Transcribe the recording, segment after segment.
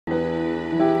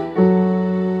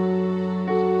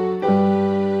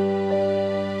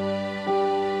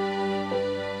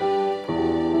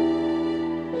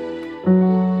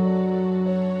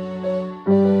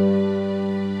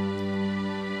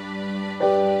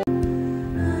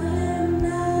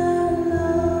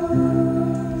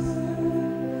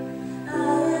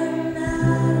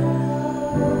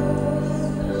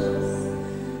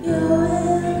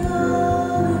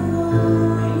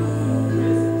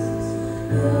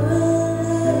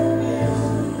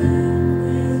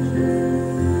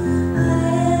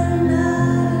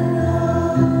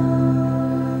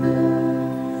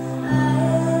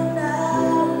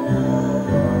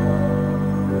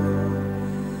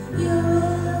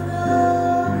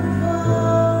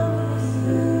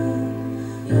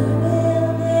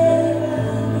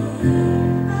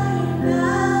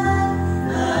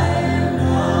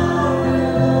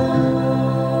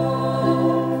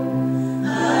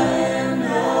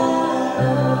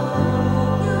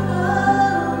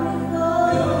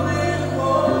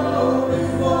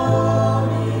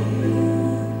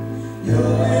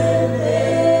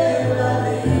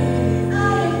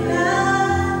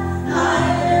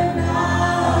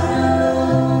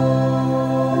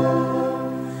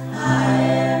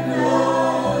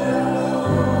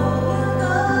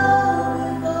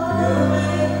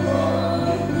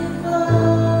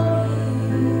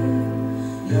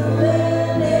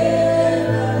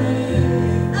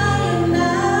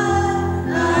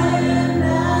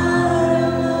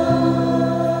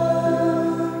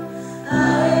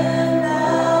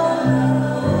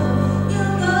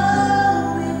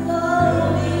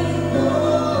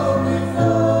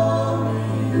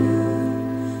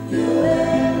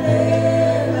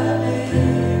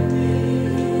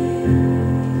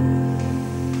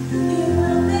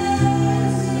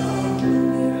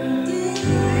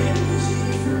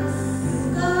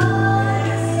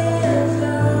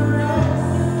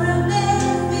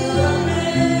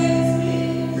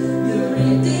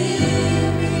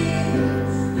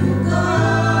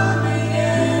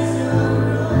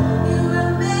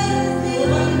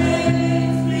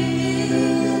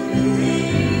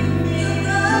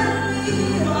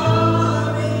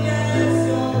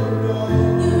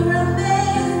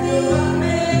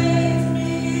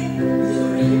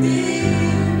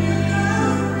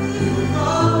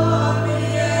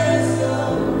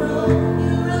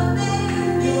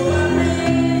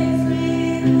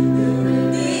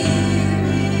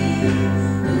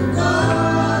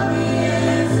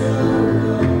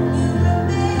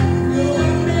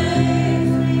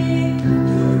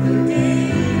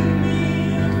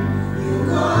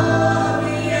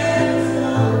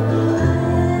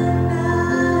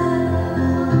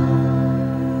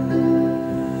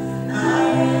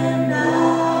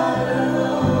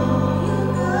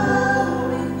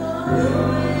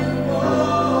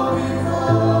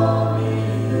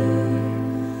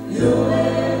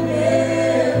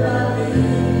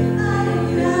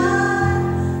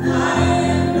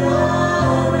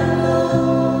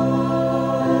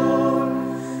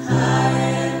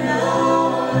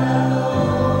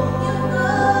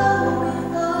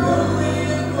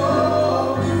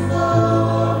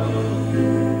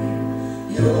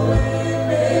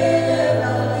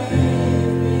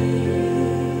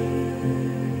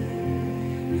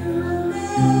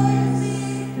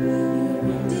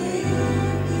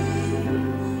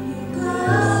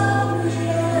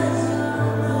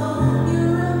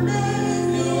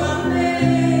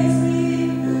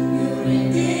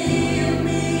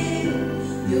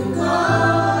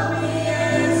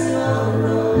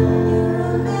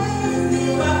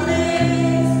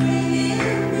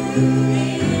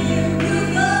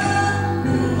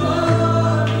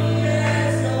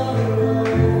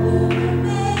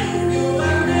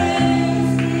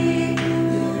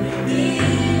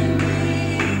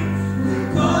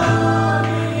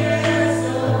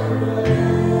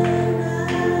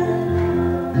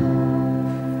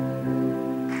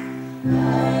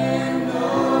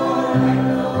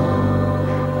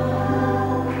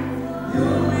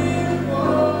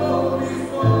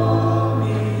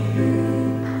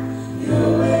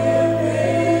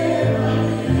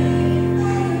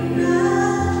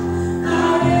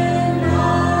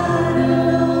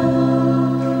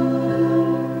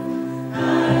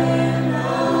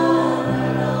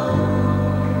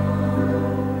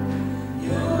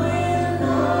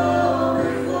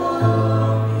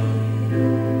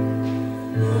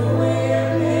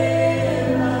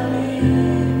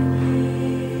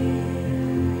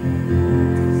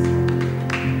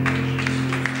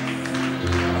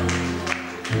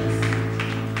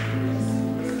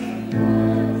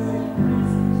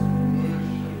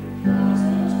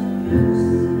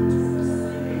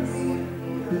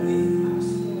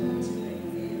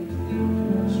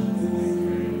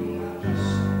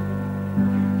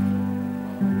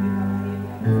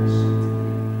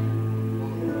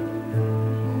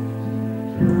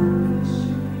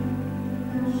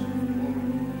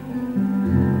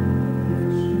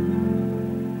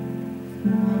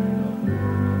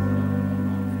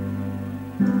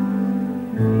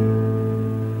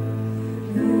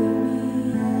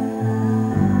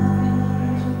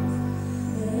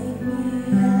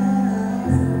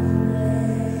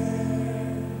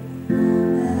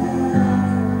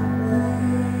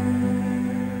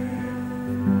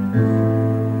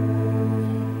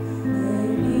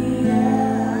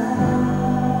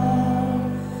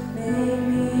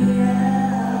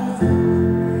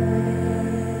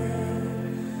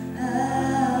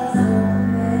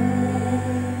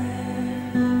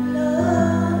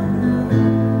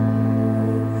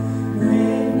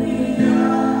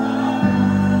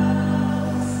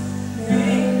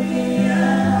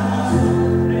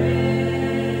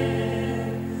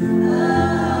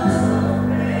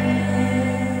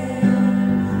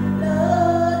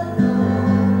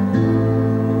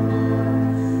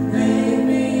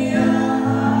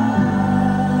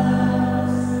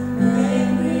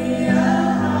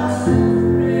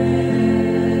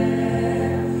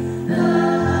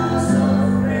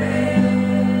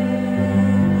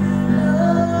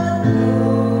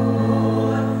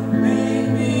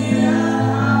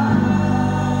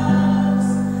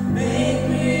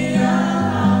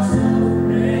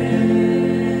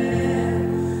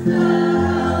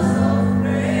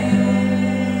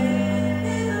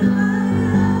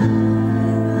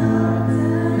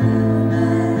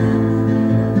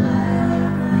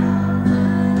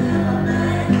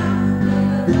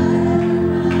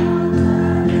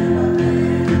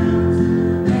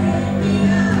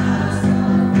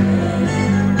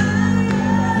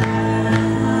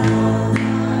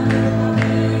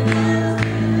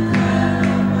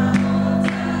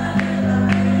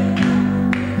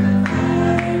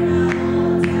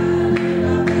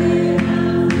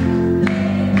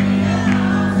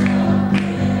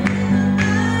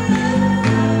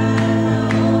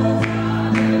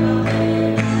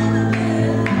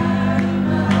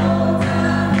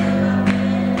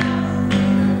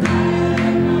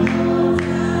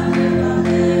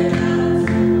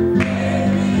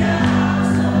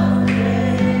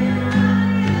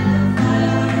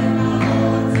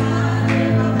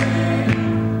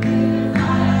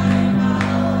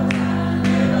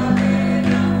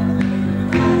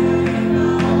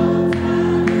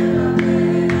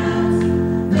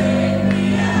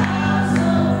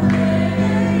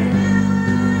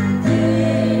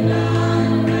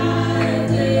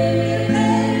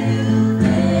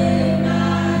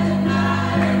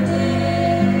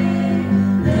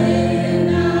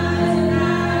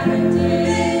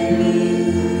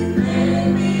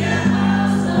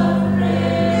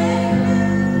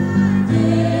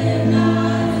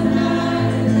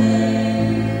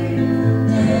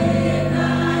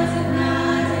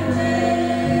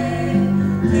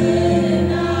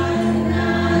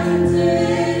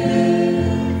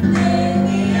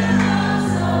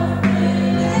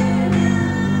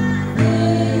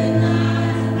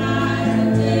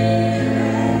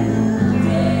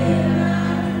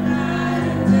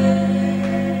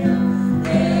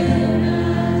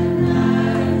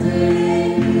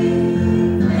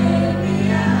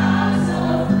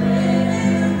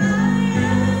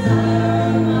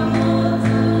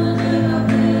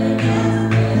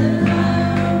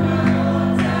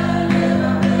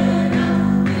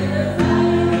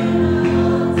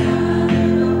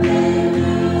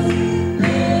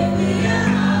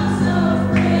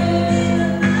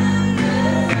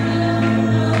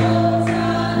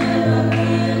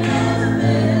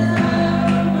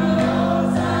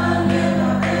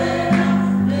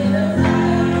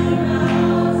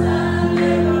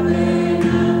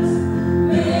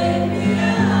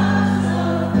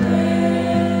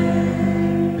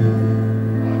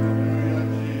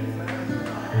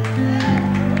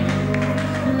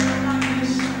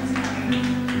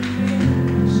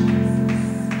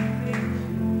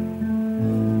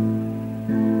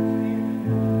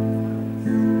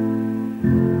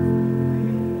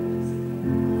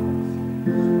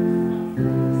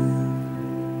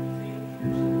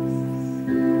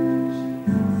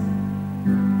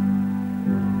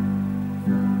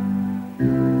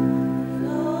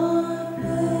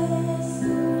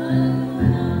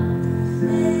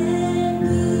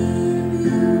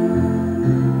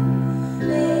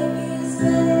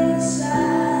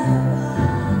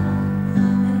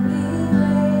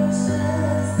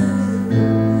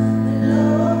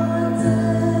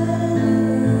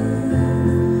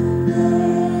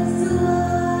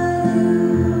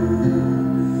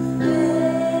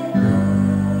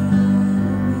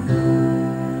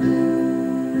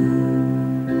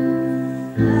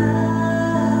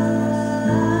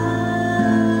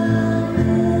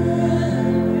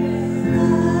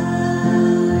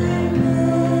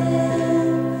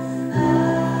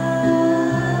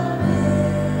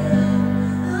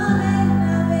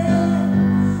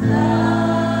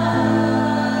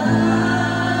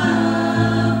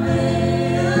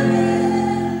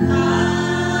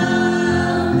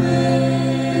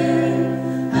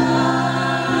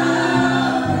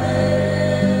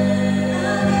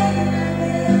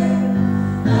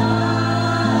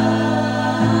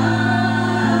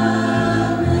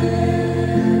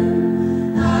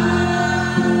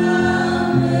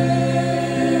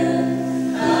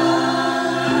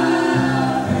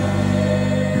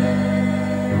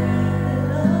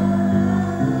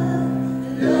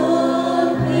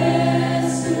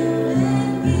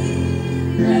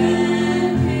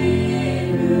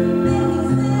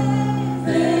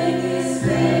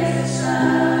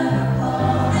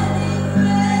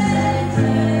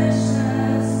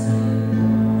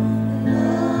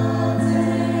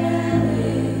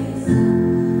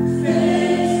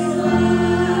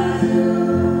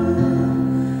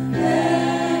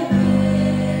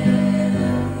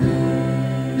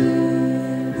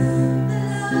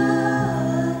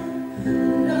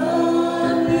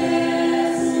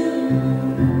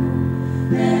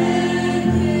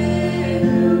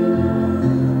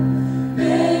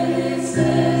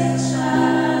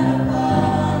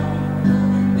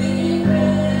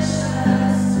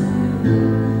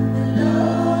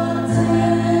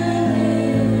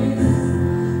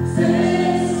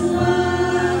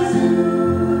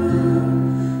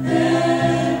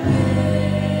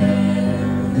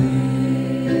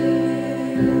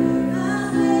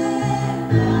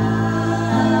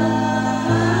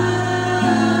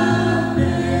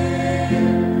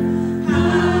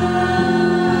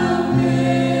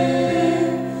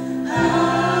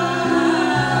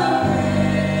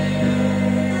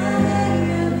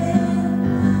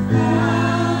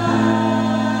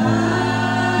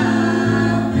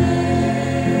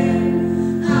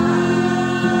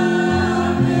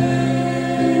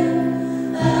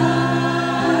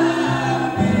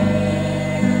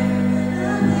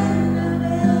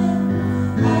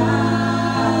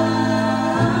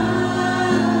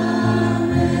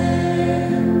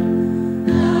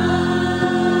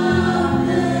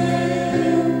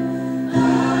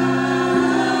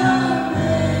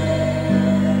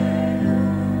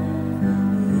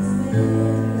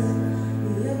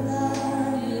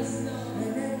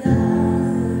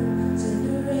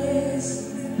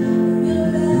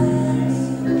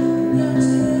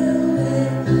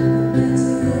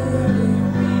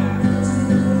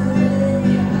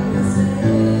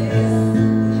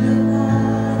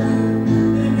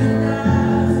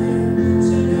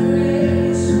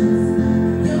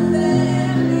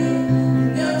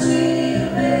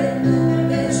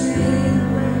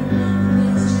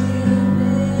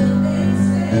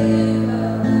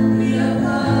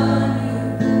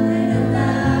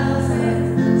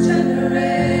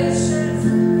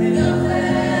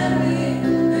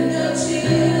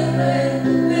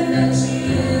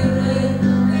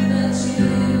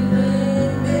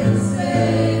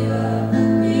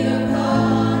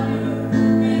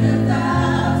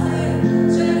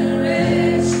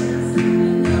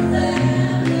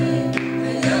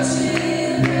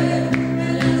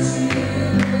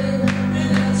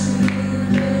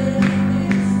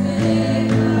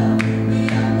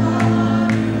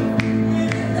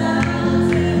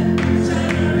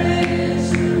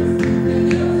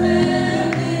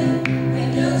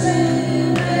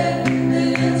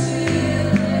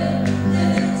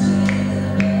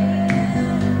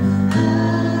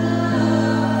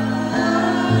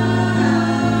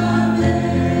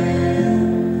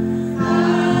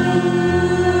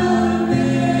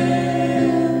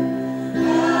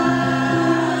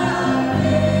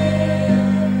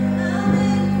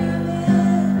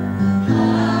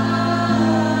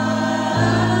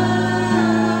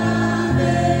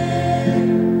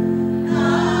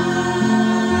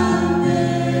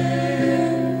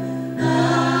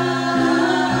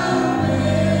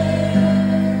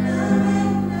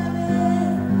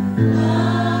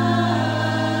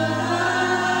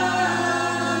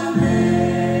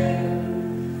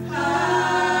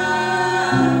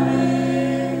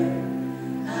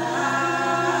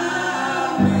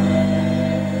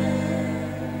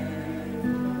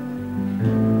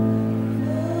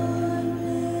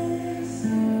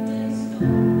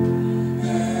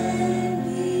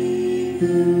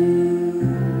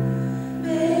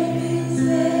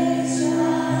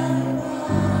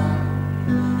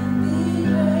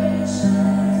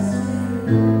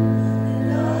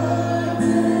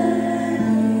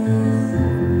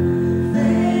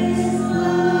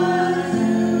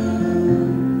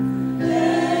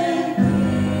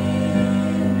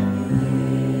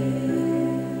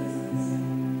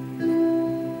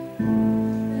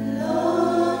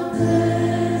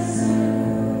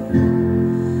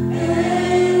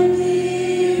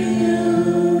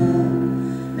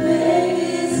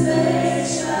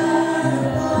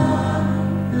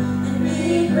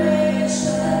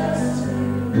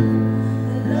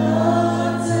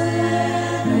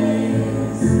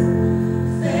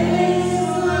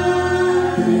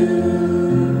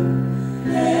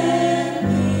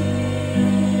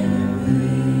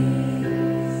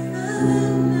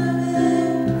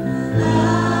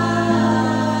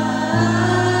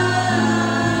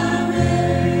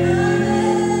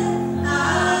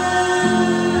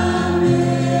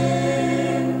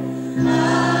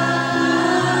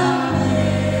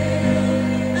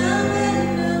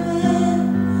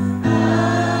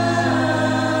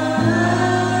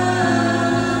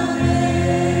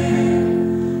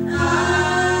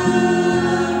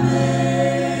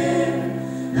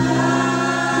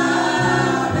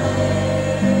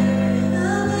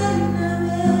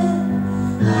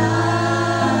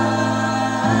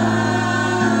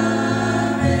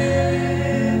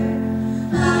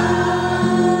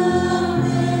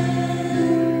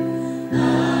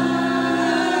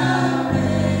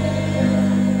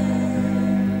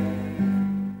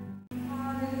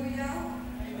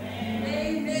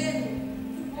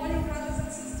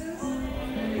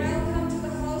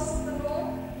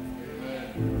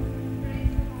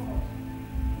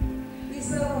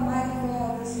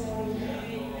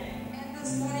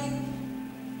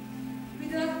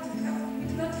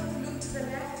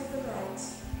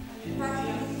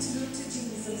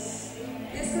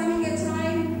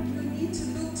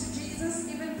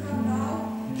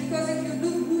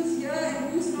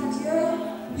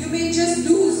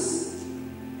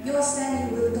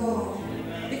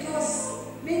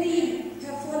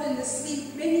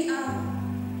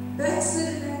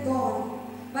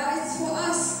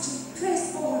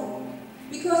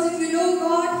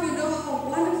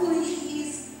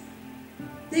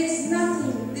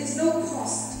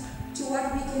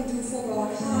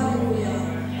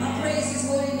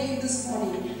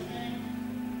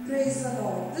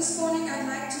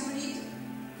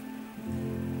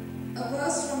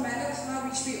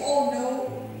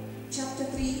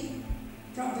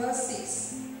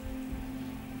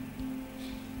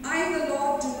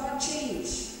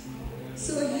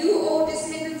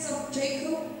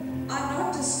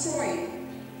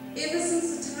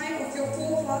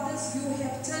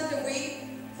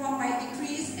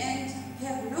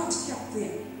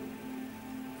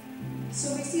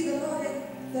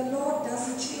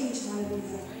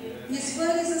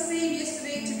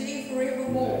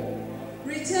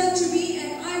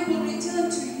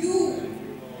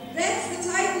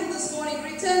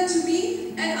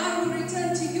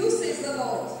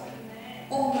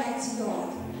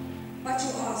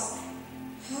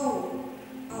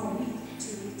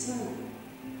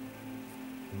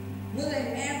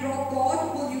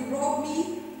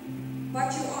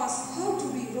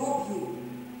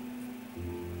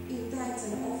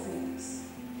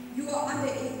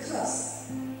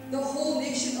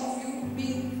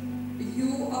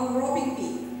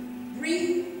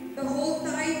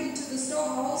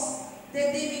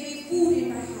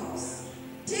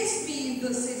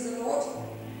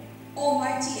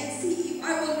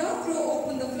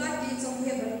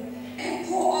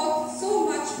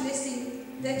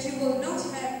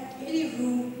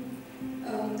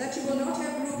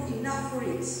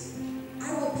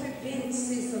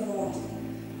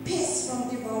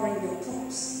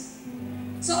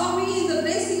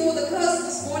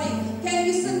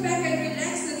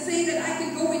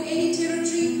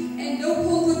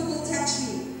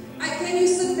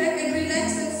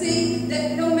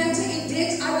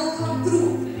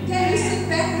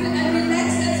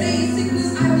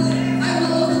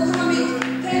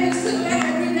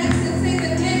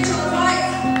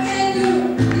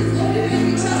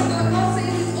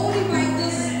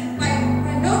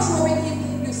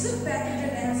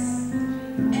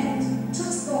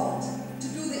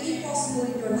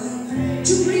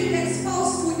To bring that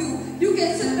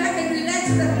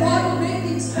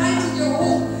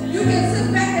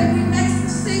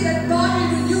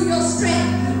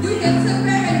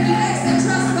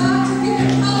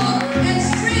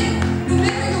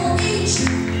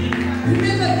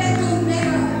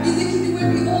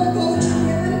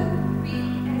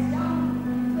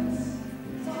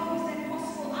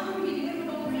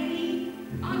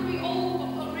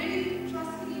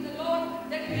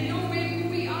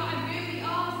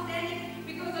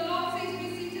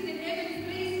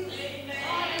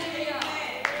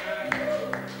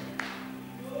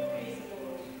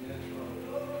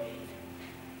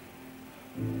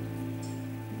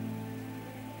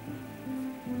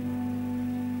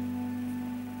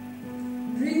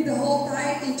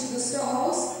tithe into the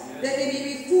storehouse, that there may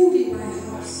be food in my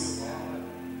house.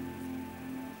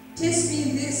 Test me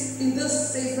in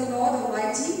this, says the Lord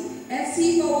Almighty, and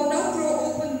see if I will not throw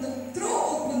open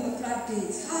the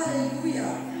floodgates,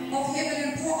 hallelujah, of heaven,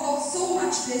 and pour out so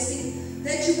much blessing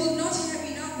that you will not have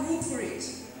enough room for it.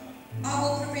 I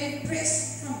will prevent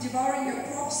pests from devouring your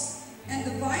crops, and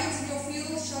the vines in your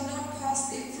fields shall not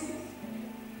cast their fruit.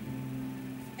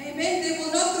 Amen. They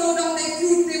will not throw down their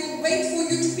fruit. They will wait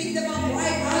for you to pick them up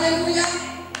ripe. Hallelujah.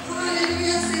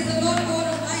 Hallelujah, says the Lord God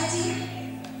Almighty.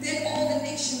 Then all the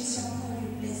nations shall call you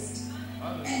blessed.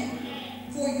 And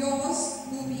for yours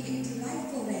will be a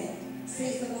delightful land,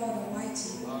 says the Lord Almighty.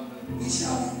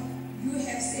 You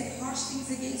have said harsh things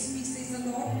against me, says the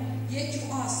Lord. Yet you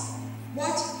ask,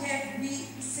 what have we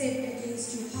said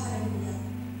against you? Hallelujah.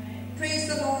 Praise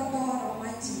the Lord God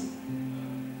Almighty.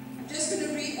 I'm just going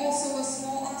to read also a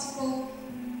small article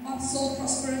on soul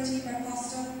prosperity by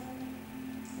Pastor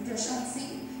Roshan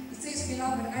Singh. It says,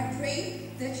 beloved, I pray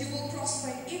that you will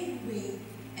prosper in every way,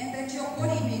 and that your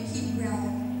body may keep well,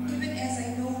 even as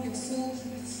I know your soul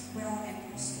keeps well and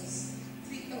prospers.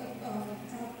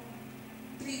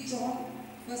 3 John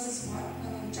verses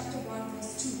 1, chapter 1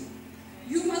 verse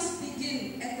 2. You must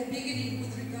begin at the beginning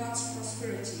with regards to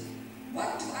prosperity.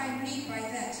 What do I mean by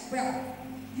that? Well,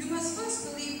 you must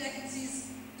first believe that it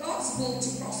is God's will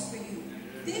to prosper you.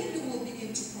 Then you will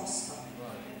begin to prosper.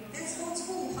 That's God's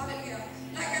will. Hallelujah.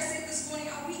 Like I said this morning,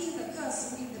 are we in the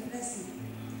curse or in the blessing?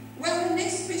 Well, the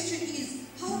next question is,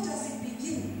 how does it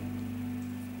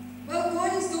begin? Well,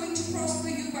 God is going to prosper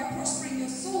you by prospering your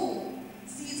soul.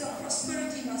 Seeds of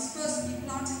prosperity must first be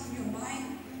planted in your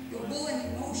mind, your will,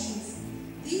 and emotions.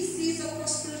 These seeds of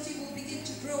prosperity will begin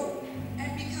to grow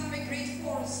and become a great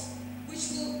forest,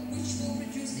 which will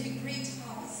produce a great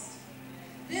harvest.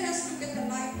 Let us look at the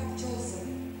life of Joseph.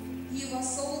 He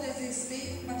was sold as a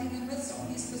slave, but in the midst of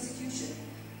his persecution,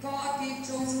 God gave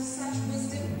Joseph such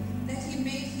wisdom that he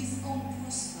made his own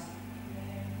prosper.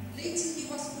 Later he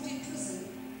was put in prison,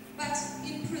 but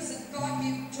in prison God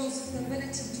gave Joseph the ability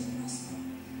to prosper.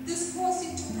 This caused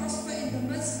him to prosper in the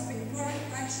midst of a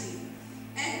foreign country,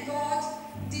 and God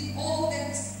did all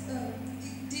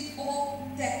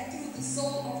that through the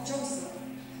soul of Joseph.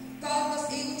 God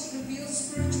was able to reveal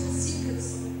spiritual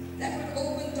secrets that would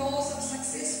open doors of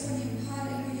success for him.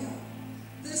 Hallelujah.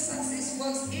 This success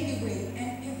works anyway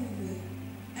and everywhere,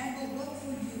 and will work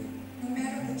for you no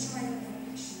matter the trial or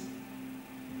affliction.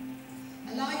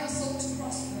 Allow your soul to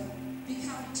prosper,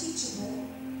 become teachable,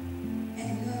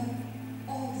 and learn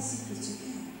all the secrets you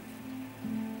can.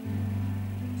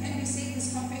 Can we say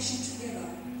this confession together?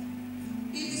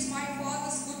 It is my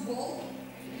Father's good will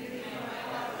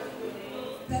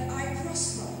that I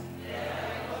prosper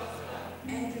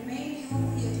and remain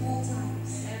healthy at all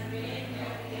times.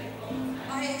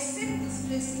 I accept this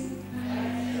blessing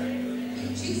in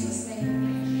Jesus'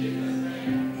 name.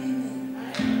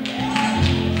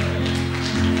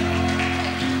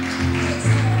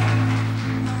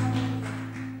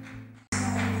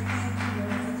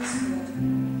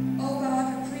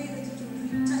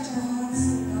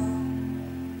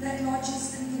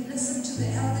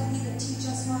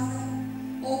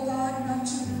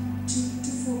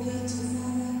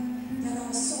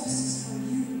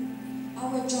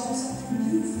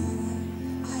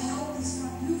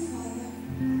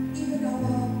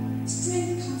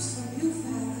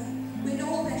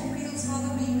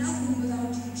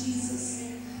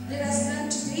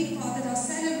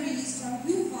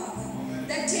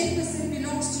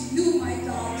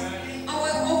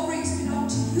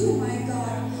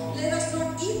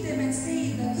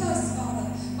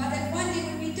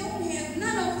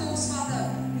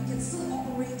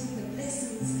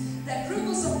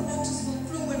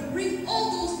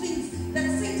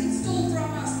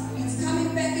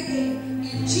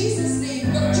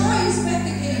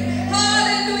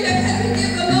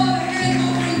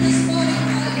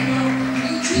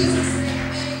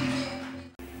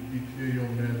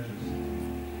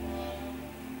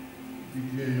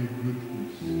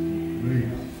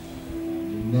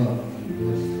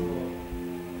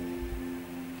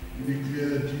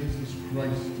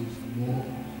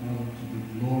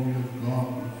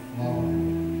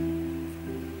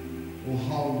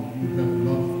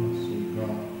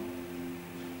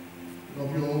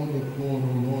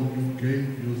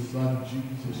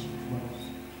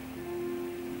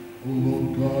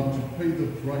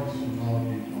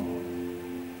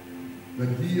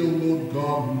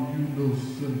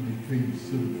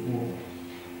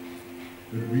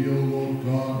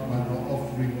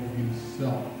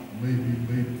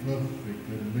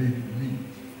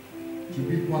 to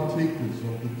be partakers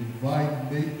of the divine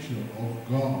nature of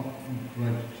God in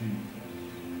Christ Jesus.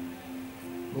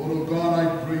 Lord, oh God, I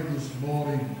pray this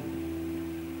morning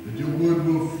that your word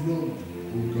will flow,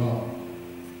 oh God.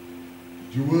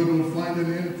 That your word will find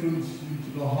an entrance into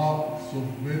the hearts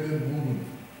of men and women.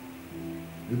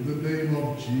 In the name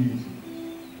of Jesus.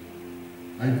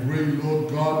 I pray, Lord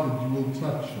God, that you will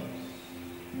touch us.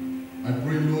 I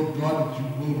pray, Lord God, that you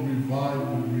will revive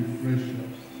and refresh us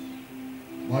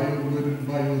by your word and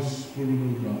by your spirit,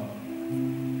 O God.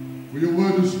 For your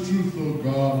word is truth, O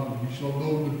God, and we shall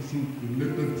know the truth, and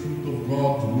let the truth of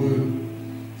God's word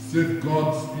set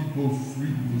God's people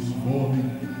free this morning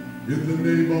in the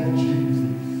name of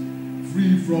Jesus.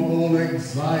 Free from all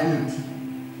anxiety,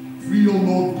 free, O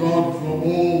Lord God, from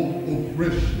all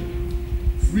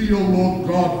oppression, free, O Lord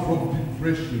God, from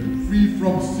depression, free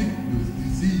from sickness,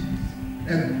 disease,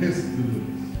 and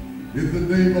pestilence. In the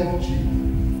name of Jesus.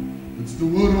 It's the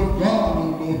word of God, O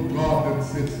Lord God, that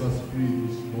sets us free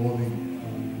this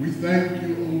morning. We thank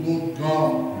you, O Lord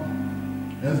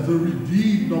God, as the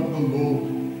redeemed of the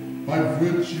Lord by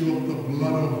virtue of the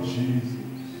blood of Jesus.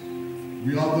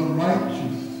 We are the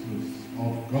righteousness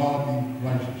of God in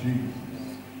Christ Jesus.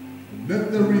 And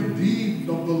let the redeemed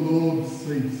of the Lord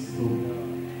say so.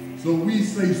 So we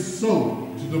say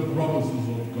so to the promises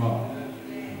of God.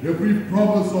 Every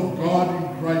promise of God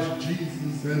in Christ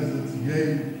Jesus has its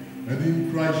yea, and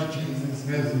in Christ Jesus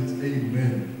has its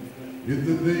amen. In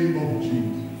the name of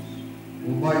Jesus.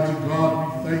 Almighty God,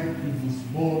 we thank you this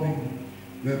morning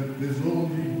that there's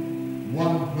only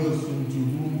one person to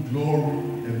whom glory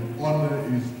and honor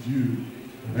is due,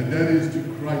 and that is to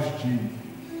Christ Jesus.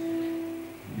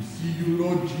 We see you,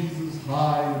 Lord Jesus,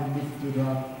 high and lifted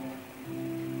up.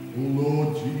 O Lord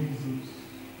Jesus,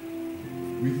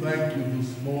 we thank you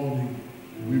this morning.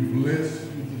 We bless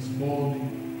you this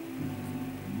morning.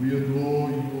 We adore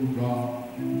you, O God.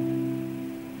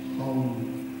 How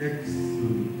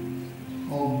excellent,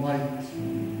 how mighty,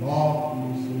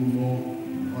 marvelous, O Lord,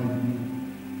 are you.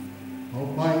 How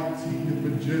mighty and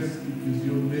majestic is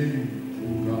your name, O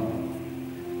God.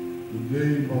 The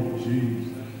name of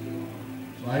Jesus.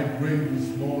 So I pray this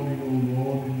morning, O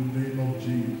Lord, in the name of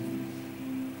Jesus.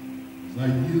 As I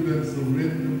yield and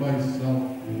surrender myself,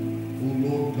 O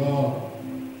Lord God,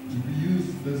 to be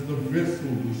used as the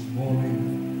vessel this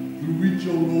morning, through which, O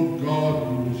Lord God,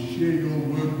 you will share your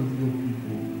word with your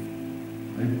people.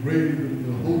 I pray that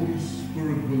the Holy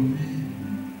Spirit will lead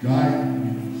and guide me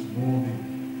this morning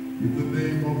in the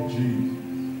name of Jesus.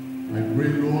 I pray,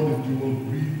 Lord, that you will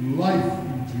breathe life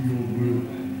into your word.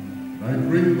 I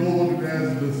pray, Lord, that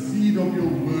as the seed of your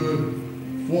word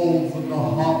falls in the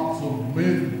hearts of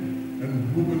men and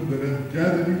women that have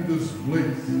gathered in this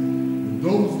place, and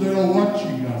those that are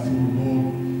watching us, O Lord,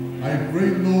 I pray,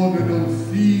 Lord, that those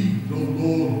seeds, O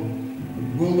Lord,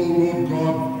 will, O Lord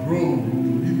God, grow, to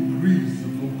increase,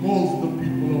 and will cause the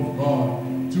people of God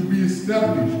to be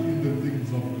established in the things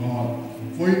of God.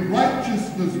 For in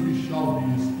righteousness we shall be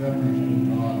established,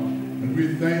 O God. And we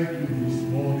thank you this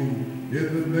morning in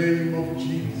the name of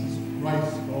Jesus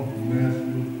Christ of Nazareth.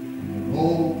 And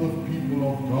all the people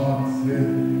of God said,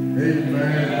 amen,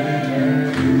 amen,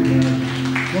 amen.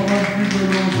 Come on, give the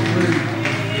Lord praise.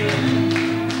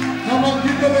 Come on,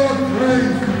 give the Lord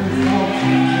praise to his house.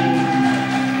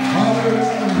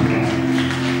 Hallelujah.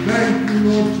 Thank you,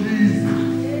 Lord Jesus.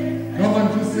 Come on,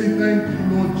 just say thank you,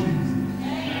 Lord Jesus.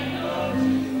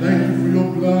 Thank you for your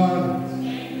blood.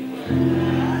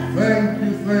 Thank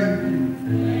you,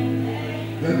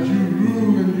 that you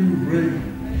rule and you reign.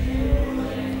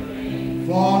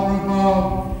 Far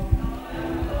above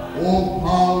all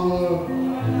power,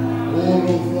 all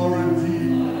authority,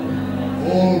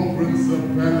 all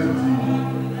principality.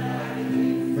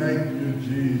 Thank you,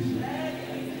 Jesus.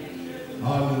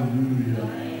 Hallelujah.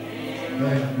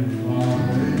 Thank you, Father.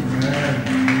 Amen.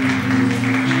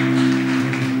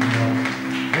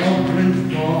 Well, praise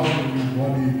God,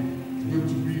 everybody. It's good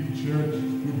to be in church.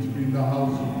 It's good to be in the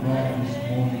house of God this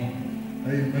morning.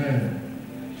 Amen.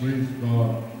 Praise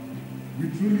God. We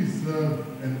truly serve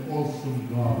an awesome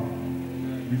God.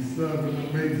 We serve an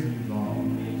amazing God.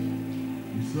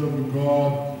 We serve a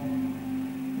God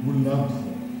who loves us.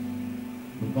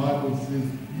 The Bible says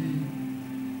he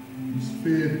who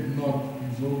spared not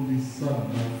his only son,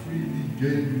 but freely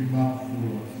gave him up for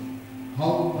us.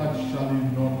 How much shall he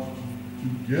not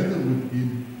together with him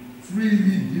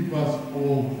freely give us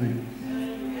all things?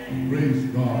 Praise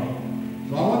God.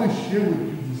 So I want to share with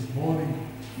you this morning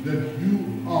that you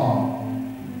are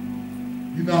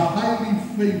in a highly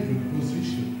favored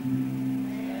position.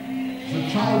 As a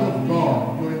child of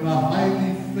God, you're in a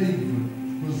highly favored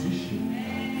position.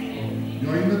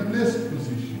 You're in a blessed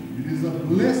position. It It is a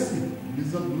blessing. It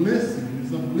is a blessing. It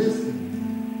is a blessing.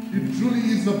 It truly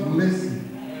is a blessing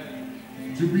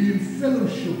to be in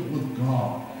fellowship with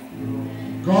God.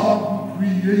 God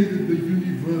who created the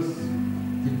universe.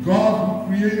 The God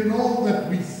who created all that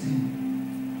we see.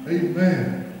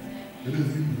 Amen. It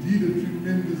is indeed a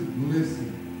tremendous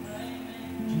blessing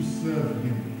to serve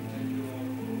Him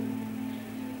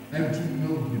and to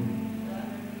know Him.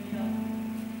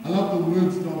 I love the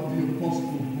words of the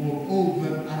Apostle Paul, oh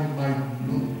that I might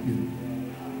know Him.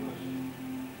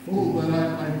 Oh that I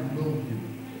might know Him.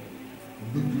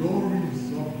 The glories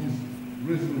of His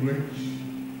resurrection.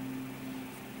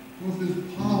 Because there's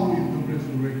power in the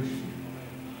resurrection.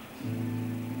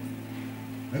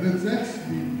 And it's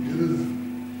actually,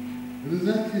 it is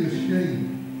actually a shame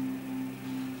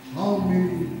how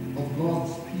many of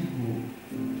God's people,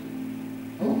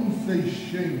 I wouldn't say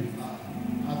shame,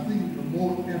 I think the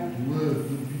more apt word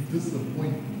would be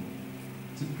disappointment.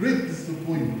 It's a great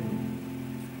disappointment.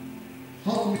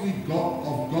 How many of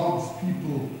God's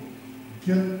people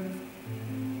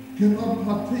cannot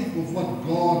partake of what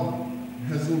God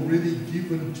has already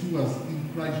given to us in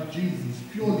Christ Jesus,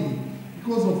 purely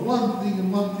because of one thing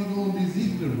and one thing only is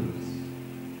ignorance.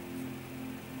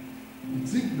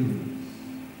 It's ignorance.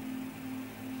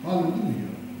 Hallelujah.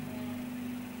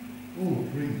 Oh,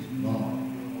 praise God.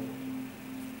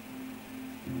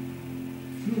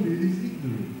 Truly it is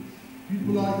ignorance.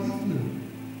 People are ignorant.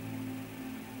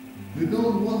 They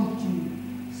don't want to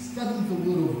study the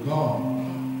Word of God.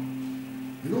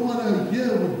 They don't want to hear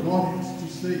what God has to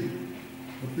say.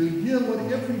 But they'll hear what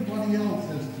everybody else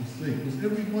has to say, because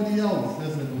everybody else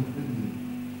has an opinion.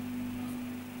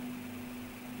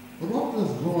 But what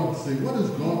does God say? What is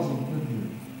God's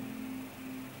opinion?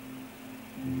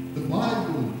 The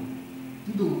Bible,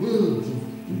 to the words,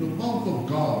 to the mouth of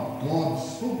God, God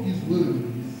spoke His word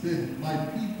and He said, my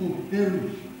people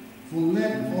perish for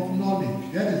lack of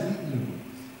knowledge. That is ignorance.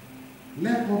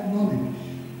 Lack of knowledge.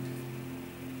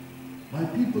 My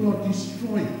people are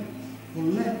destroyed for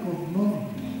lack of knowledge.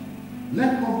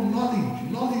 Lack of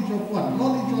knowledge. Knowledge of what?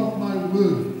 Knowledge of my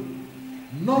word.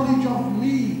 Knowledge of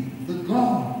me, the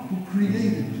God who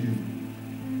created you.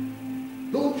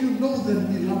 Don't you know that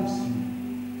He loves you?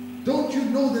 Don't you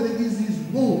know that it is His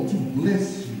will to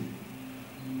bless you?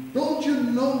 Don't you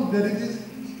know that it is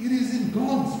in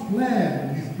God's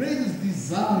plan, His greatest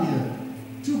desire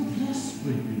to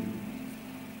prosper you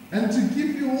and to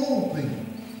give you all things?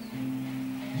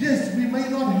 Yes, we may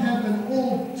not have an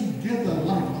all-together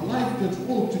life, a life that's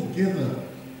all together,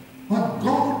 but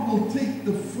God will take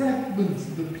the fragments,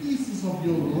 the pieces of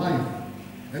your life,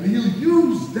 and He'll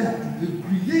use that to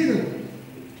create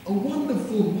a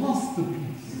wonderful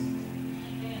masterpiece.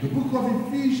 The book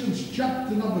of Ephesians,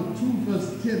 chapter number 2,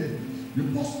 verse 10, the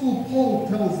Apostle Paul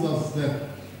tells us that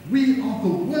we are the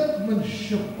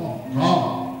workmanship of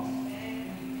God.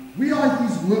 We are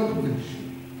His workmanship.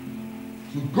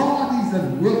 So God is at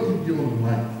work in your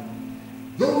life.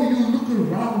 Though you look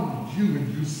around you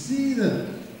and you see that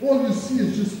all you see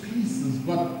is just pieces,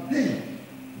 but hey,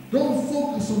 don't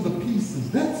focus on the pieces.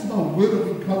 That's my word of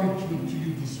encouragement to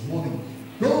you this morning.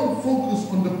 Don't focus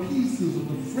on the pieces or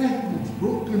the fragments,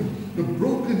 the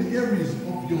broken areas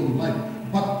of your life,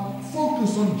 but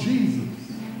focus on Jesus.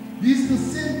 He's the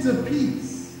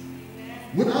centerpiece.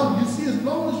 Without, you see, as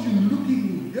long as you're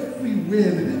looking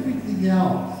everywhere and everything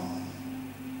else,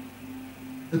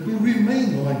 it will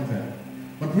remain like that.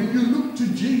 But when you look to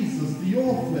Jesus, the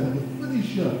author and the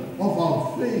finisher of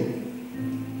our faith,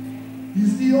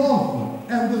 He's the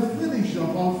author and the finisher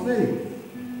of our faith.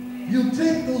 He'll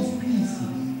take those pieces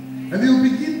and He'll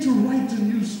begin to write a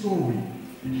new story.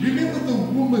 Remember the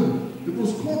woman that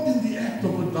was caught in the act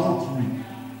of adultery.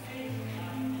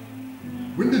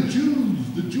 When the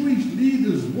Jewish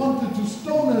leaders wanted to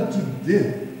stone her to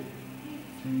death,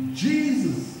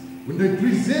 Jesus, when they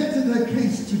presented her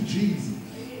case to Jesus,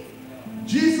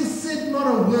 Jesus said not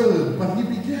a word, but He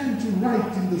began to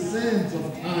write in the sands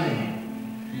of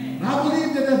time. And I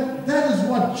believe that is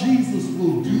what Jesus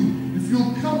will do if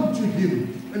you'll come to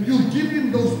Him and you'll give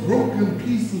Him those broken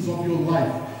pieces of your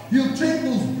life. He'll take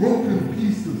those broken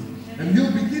pieces and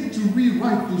He'll begin to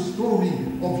rewrite the story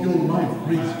of your life.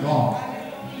 Praise God.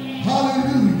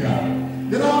 Hallelujah.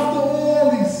 That after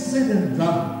all is said and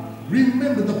done,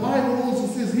 remember the Bible also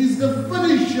says He's the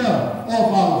finisher of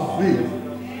our faith.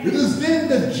 It is then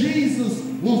that Jesus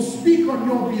will speak on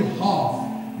your behalf.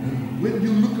 And when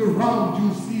you look around,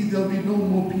 you'll see there'll be no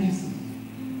more pieces.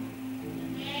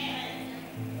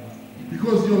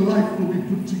 Because your life will be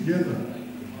put together.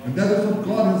 And that is what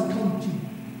God has come to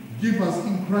give us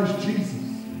in Christ Jesus.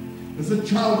 As a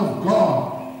child of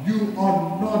God, you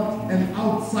are not an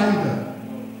outsider.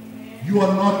 You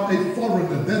are not a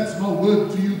foreigner. That's my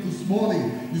word to you this morning,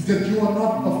 is that you are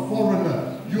not a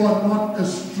foreigner. You are not a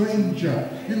stranger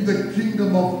in the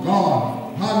kingdom of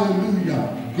God.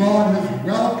 Hallelujah. God has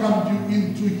welcomed you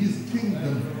into his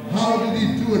kingdom. How did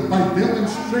he do it? By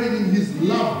demonstrating his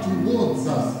love towards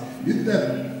us. In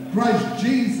that Christ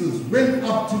Jesus went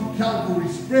up to Calvary,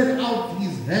 spread out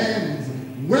his hands,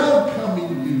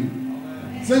 welcoming you.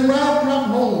 Say,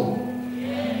 welcome home.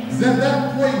 It's at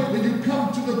that point when you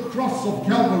come to the cross of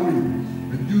Calvary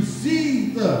and you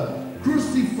see the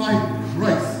crucified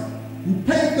Christ who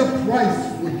paid the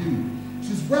price for you. He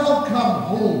says,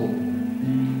 welcome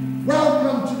home.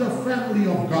 Welcome to the family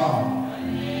of God.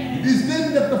 It is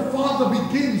then that the Father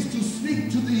begins to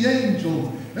speak to the angels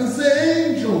and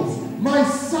say, angels, my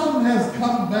son has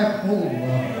come back home.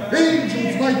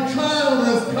 Angels, my child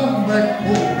has come back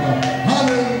home.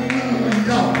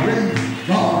 Hallelujah. Praise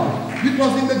God. It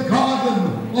was in the Garden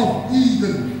of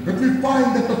Eden that we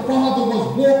find that the Father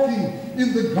was walking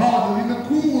in the garden in the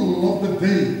cool of the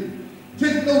day.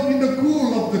 Take note, in the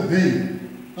cool of the day.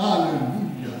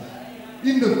 Hallelujah.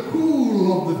 In the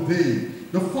cool of the day,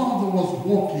 the Father was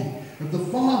walking, and the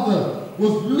Father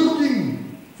was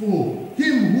looking for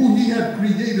him who he had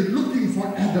created, looking for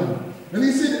Adam. And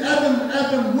he said, Adam,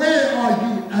 Adam, where are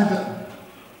you, Adam?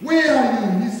 Where are you?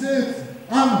 He says,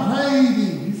 I'm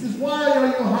hiding. He says, why are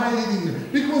you hiding?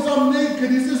 Because I'm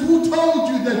naked. He says, who told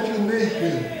you that you're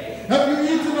naked? Have you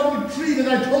eaten of the tree that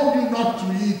I told you not to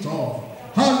eat of?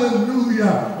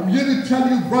 Hallelujah. I'm here to tell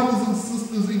you, brothers and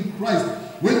sisters in Christ,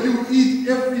 when you eat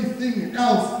everything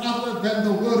else other than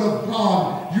the word of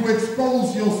God, you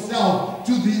expose yourself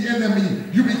to the enemy.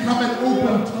 You become an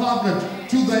open target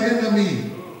to the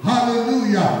enemy.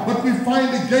 Hallelujah. But we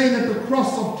find again at the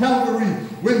cross of Calvary,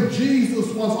 when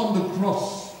Jesus was on the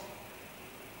cross,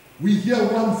 we hear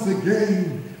once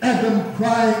again Adam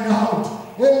crying out,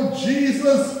 oh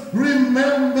Jesus,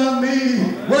 remember me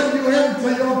when you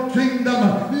enter your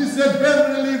kingdom. He said,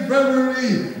 verily,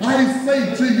 verily, I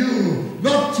say to you,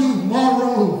 not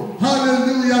tomorrow,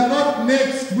 hallelujah, not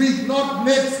next week, not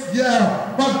next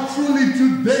year, but truly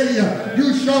today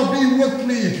you shall be with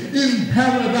me in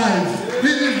paradise. It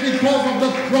is because of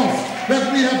the cross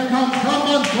that we have come. Come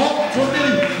and talk to me.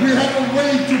 We have a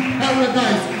way to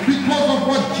paradise because of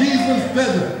what Jesus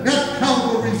did at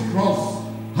Calvary's cross.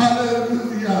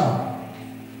 Hallelujah.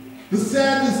 The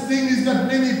saddest thing is that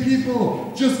many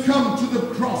people just come to the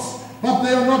cross, but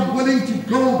they are not willing to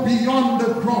go beyond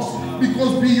the cross,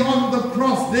 because beyond the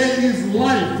cross there is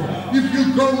life. If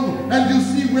you go and you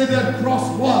see where that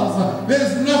cross was,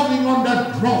 there's nothing on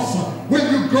that cross. When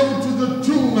you go to the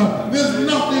tomb, there's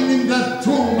nothing in that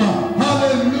tomb.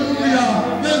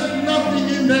 Hallelujah. There's nothing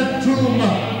in that tomb.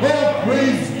 Oh,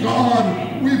 praise God.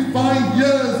 We find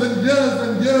years and years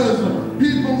and years,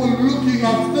 people were looking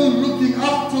up, still looking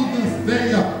up to this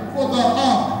day for the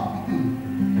ark.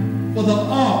 For the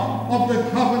ark of the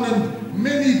covenant.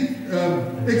 Many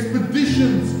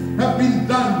expeditions have been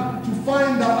done to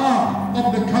find the ark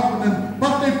of the covenant,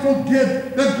 but they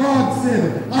forget that God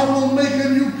said, I will make a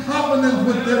new covenant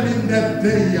with them in that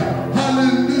day.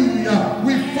 Hallelujah.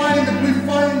 We find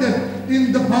it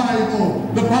in the Bible.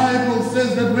 The Bible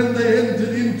says that when they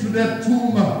entered into that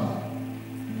tomb,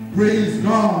 praise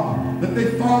God, that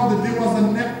they found that there was a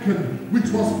napkin which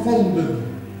was folded.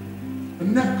 A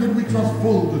napkin which was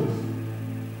folded.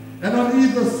 And on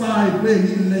either side where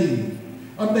he lay,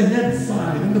 on the head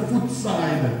side and the foot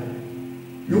side,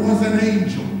 there was an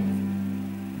angel.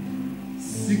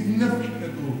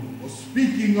 Significant, or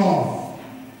speaking of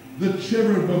the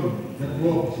cherubim that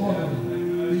were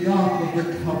upon the ark of the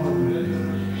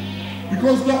covenant.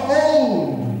 Because the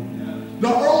old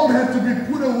had to be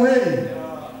put away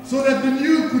so that the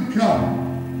new could come.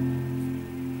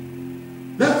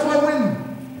 That's why when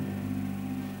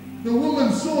the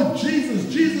woman saw Jesus,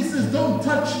 Jesus says, don't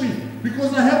touch me,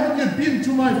 because I haven't yet been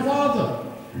to my Father.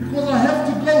 Because I have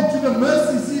to go to the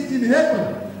mercy seat in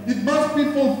heaven. It must be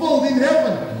fulfilled in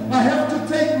heaven. I have to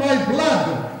take my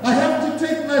blood. I have to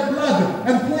take my blood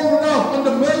and pour it out on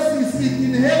the mercy seat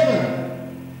in heaven.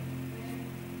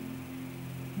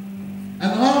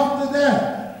 And after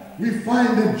that, we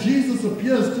find that Jesus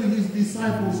appears to his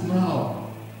disciples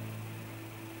now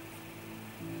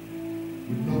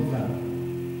with no blood.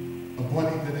 A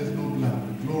body that has no blood, a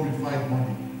glorified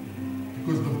body.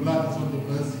 Because the blood is on the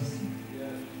mercy seat.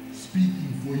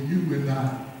 Speaking for you and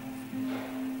I.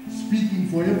 Speaking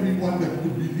for everyone that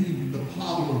would believe in the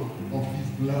power of his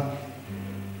blood.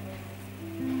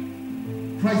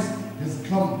 Christ has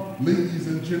come, ladies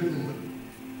and gentlemen,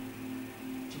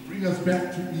 to bring us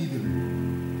back to Eden.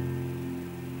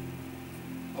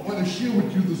 I want to share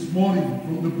with you this morning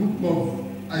from the book of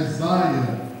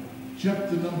Isaiah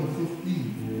chapter number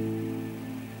 15.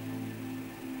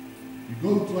 You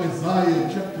go to Isaiah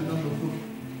chapter number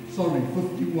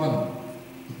 51.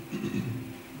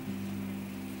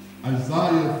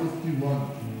 Isaiah 51.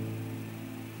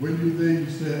 When you're there, you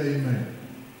say amen.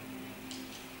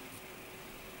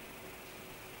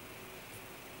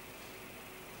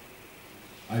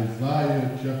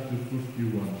 Isaiah chapter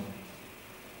 51.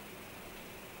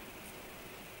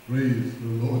 Praise the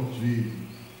Lord Jesus.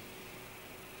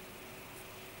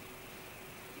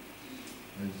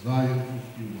 Isaiah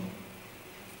 51.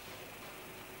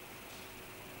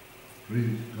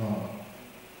 Praise God.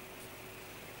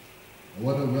 I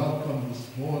want to welcome this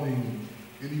morning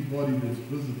anybody that's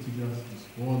visiting us this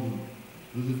morning,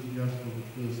 visiting us for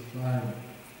the first time.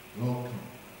 Welcome.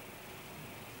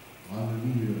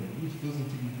 Hallelujah. Who's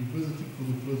visiting? If you're visiting for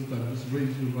the first time, just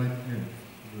raise your right hand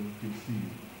so that we can see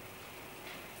you.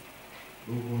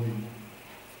 Nobody.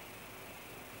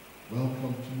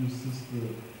 Welcome to you, sister.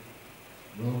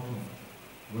 Welcome.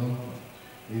 Welcome.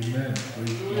 Amen.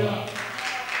 Praise God.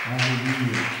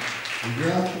 Hallelujah.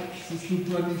 Welcome, Sister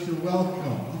Anisha, welcome. I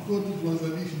thought it was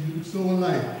Anisha. You look so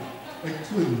alike, like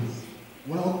twins.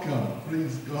 Welcome.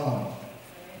 Praise God.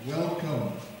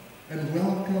 Welcome. And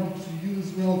welcome to you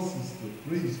as well, sister.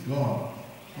 Praise God.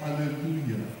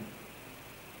 Hallelujah.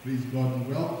 Praise God. And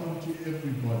welcome to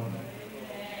everybody.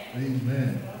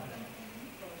 Amen.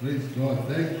 Praise God.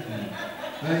 Thank you.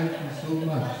 Thank you so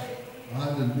much.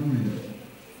 Hallelujah.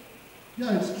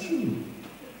 Yeah, it's true.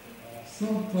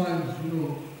 Sometimes,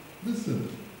 listen,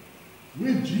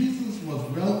 where Jesus was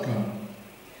welcomed,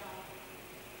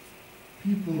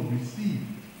 people received.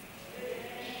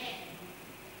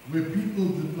 Where people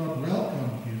did not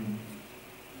welcome him,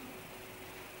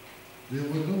 there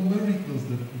were no miracles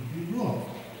that could be wrought.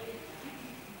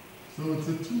 So it's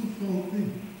a twofold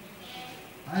thing.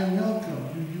 I welcome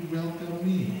you, you welcome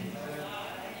me.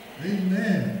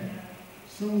 Amen.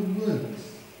 So it works.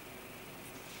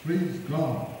 Praise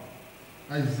God.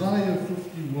 Isaiah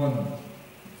 51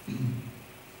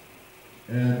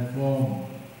 and from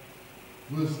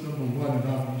verse number 1, and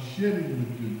I'll be sharing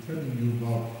with you, telling you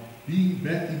about being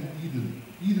back in Eden.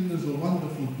 Eden is a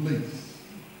wonderful place.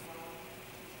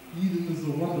 Eden is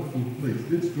a wonderful place.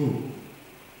 Let's go.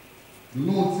 The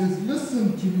Lord says,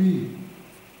 listen to me.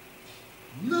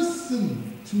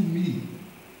 Listen to me.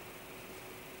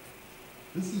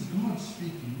 This is God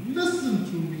speaking. Listen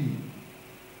to me.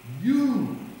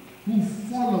 You who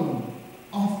follow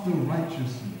after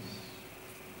righteousness.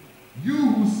 You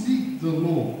who seek the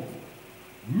Lord.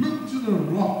 Look to the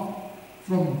rock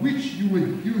from which you were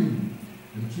hewn,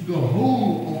 and to the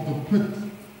hole of the pit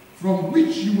from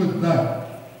which you were dug.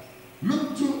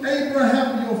 Look to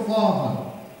Abraham your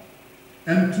father,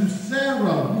 and to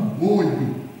Sarah who bore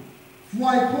you. For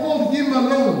I called him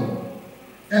alone,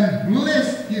 and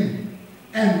blessed him,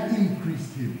 and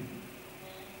increased him.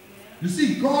 You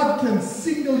see, God can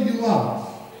single you out.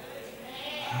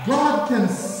 God can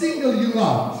single you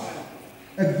out,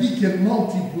 and he can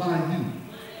multiply you.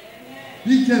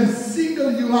 He can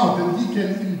single you out and he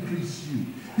can increase you.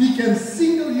 He can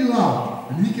single you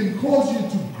out and he can cause you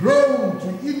to grow, to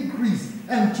increase,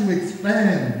 and to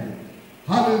expand.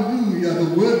 Hallelujah.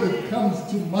 The word that comes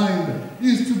to mind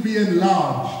is to be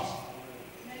enlarged.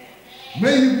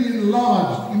 May you be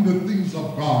enlarged in the things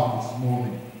of God this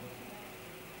morning.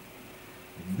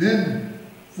 And then,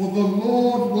 for the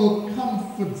Lord will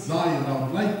comfort Zion. I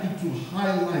would like you to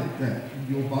highlight that in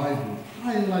your Bible.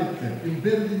 Highlight that, embed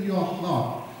it in your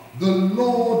heart. The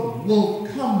Lord will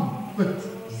comfort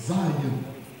Zion.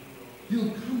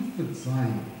 He'll comfort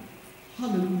Zion.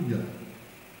 Hallelujah.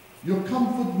 Your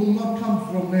comfort will not come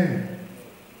from man.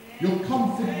 Your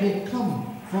comfort will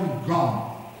come from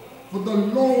God. For the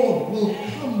Lord will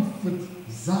comfort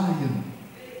Zion.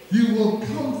 He will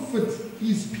comfort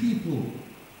his people.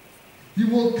 He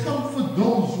will comfort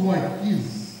those who are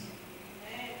his.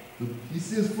 He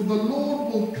says, for the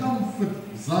Lord will comfort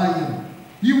Zion.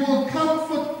 He will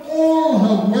comfort all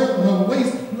her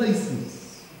waste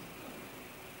places.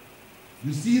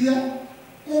 You see that?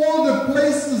 All the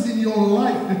places in your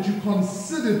life that you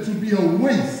consider to be a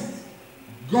waste,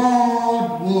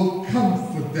 God will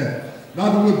comfort that. In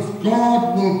other words,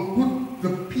 God will put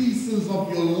the pieces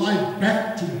of your life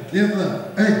back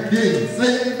together again.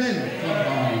 Say amen,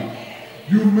 somebody.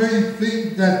 You may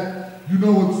think that,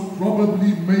 it's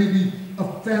probably maybe a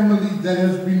family that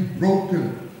has been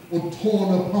broken or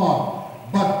torn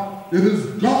apart. But it is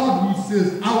God who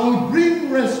says, I will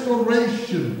bring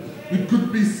restoration. It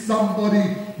could be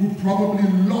somebody who probably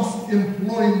lost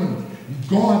employment.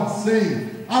 God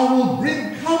saying, I will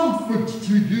bring comfort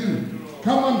to you.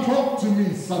 Come and talk to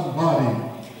me, somebody.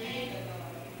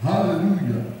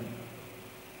 Hallelujah.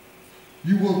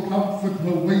 He will comfort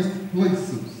her waste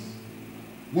places.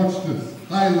 Watch this.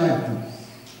 Highlight this.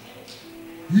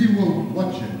 He will,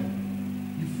 watch it.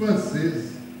 He first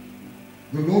says,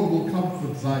 the Lord will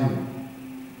comfort Zion.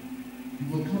 He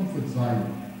will comfort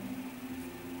Zion.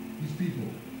 His people.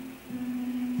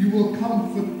 He will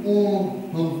comfort all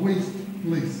her waste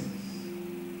places.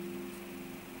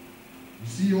 You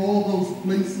see all those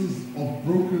places of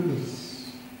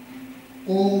brokenness,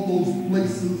 all those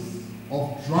places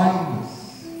of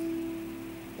dryness,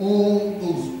 all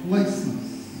those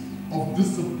places of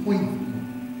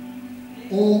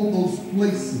disappointment, all those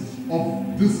places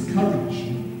of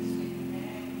discouragement.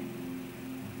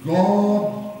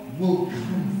 God will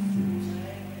comfort.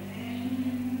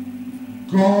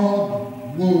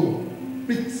 God will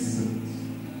fix it.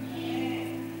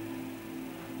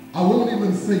 I won't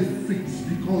even say fix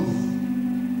because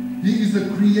He is a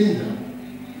creator.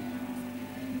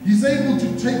 He's able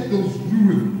to take those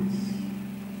ruins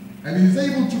and He's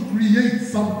able to create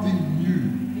something new.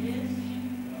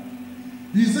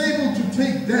 He's able to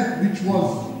take that which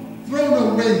was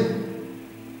thrown away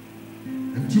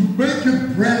and to make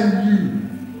it brand new.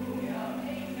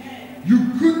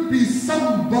 You could be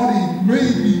somebody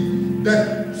maybe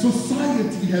that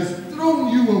society has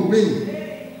thrown you away.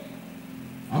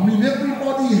 I mean,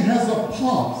 everybody has a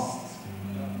past.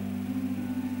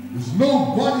 There's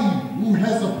nobody who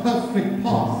has a perfect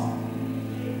past.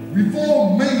 We've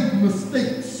all made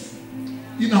mistakes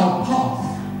in our past.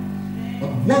 But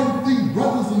one thing,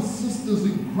 brothers and sisters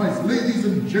in Christ, ladies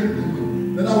and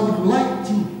gentlemen, that I would like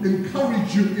to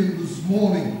encourage you in this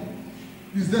morning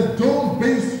is that don't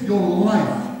base your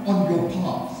life on your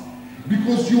past,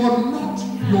 because you are not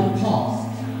your past.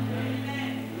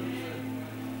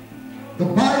 The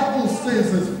Bible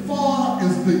says as far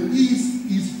as the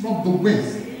east is from the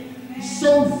west,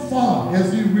 so far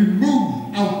has He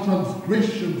removed our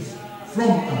transgressions from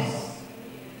us.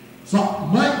 So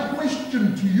my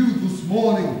question to you this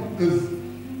morning is,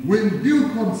 when you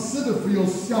consider for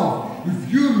yourself,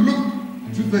 if you look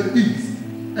to the east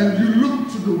and you look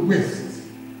to the west,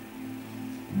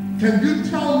 can you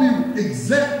tell me the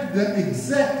exact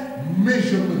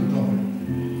measurement of it?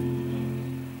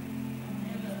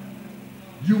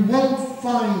 You won't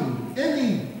find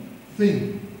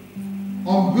anything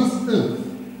on this earth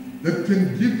that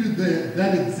can give you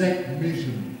that exact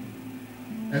measurement.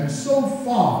 And so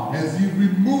far has He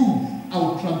removed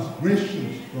our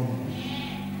transgressions from us.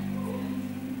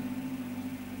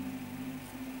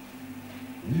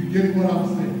 Are you getting what I'm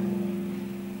saying?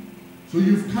 So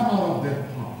you've come out of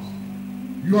that past.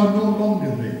 You are no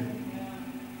longer there.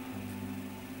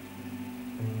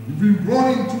 You've been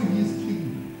brought into His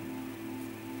kingdom.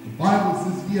 The Bible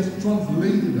says He has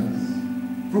translated us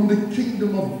from the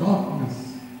kingdom of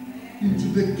darkness into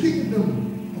the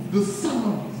kingdom of the Son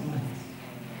of His light.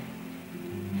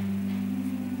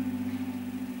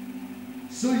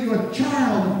 So you are a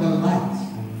child of the light,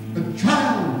 a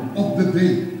child of the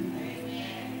day.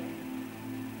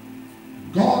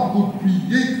 God will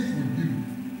create for you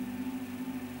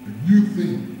a new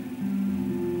thing.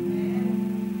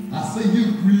 I say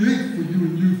He'll create for you a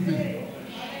new thing.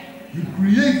 He'll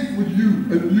create for you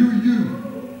a new you.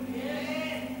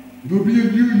 It'll be a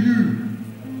new you.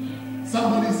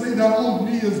 Somebody say that old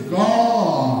me is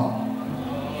gone.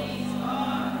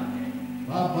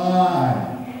 Bye-bye.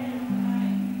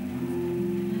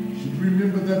 You should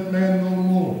remember that man no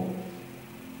more.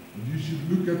 But you should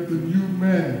look at the new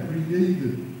man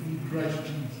created in Christ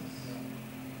Jesus.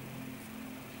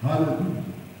 Hallelujah.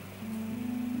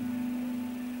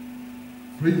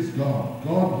 Praise God.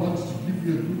 God wants to give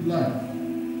you a good life,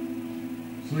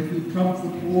 so He will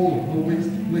comfort all the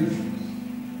waste places.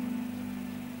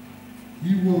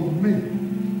 He will make.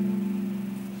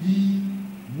 He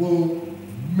will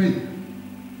make.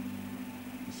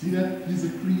 See that? He's a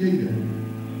creator.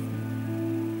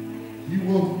 He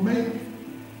will make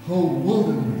her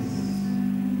wilderness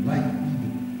like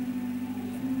Eden.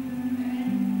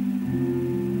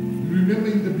 You remember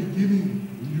in the beginning,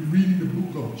 when you read in the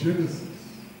book of Genesis,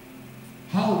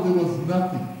 how there was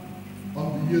nothing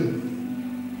on the earth,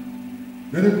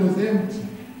 that it was empty,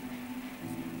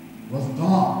 it was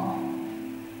dark.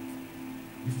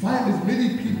 You find as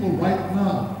many people right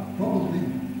now, probably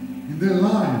in their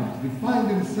lives, they find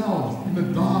themselves in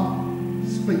a dark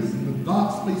space, in the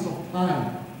dark space of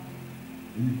time.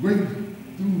 And you're going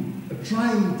through a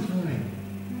trying time.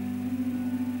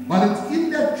 But it's in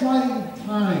that trying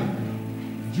time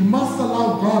that you must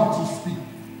allow God to speak.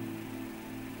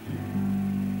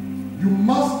 You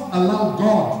must allow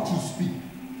God to speak.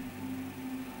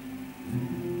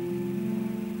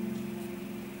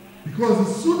 Because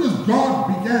as soon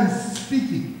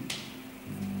speaking.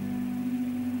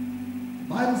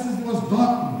 The Bible says there was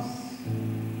darkness.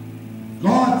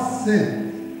 God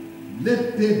said,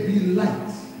 let there be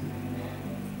light.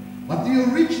 But the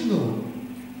original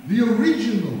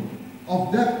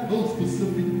of that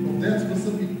specific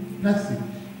passage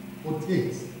or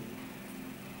text,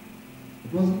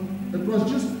 it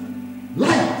was just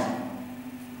light.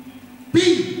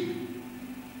 Be.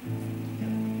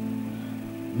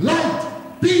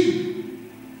 Light. Be.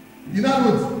 In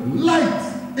other words, light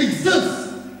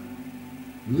exists.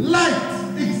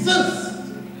 Light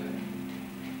exists.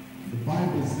 The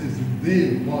Bible says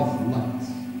there was light.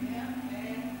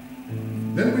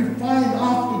 Then we find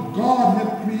after God had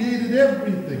created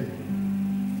everything,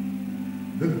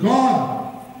 that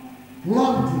God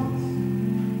planted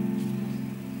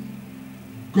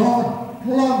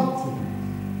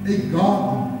a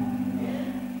garden.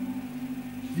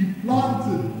 He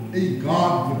planted a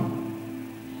garden.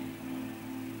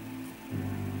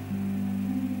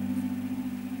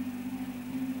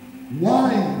 Why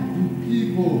do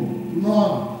people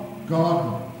plant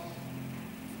gardens?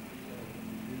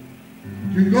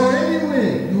 You go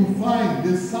anywhere, you'll find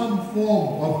there's some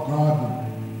form of garden.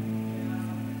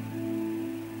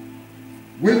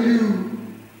 When you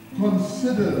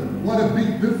consider what a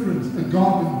big difference a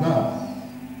garden does,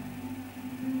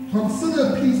 consider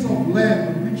a piece of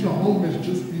land on which a home has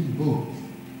just been built.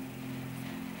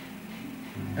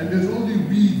 And there's only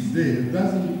weeds there, it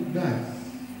doesn't look nice.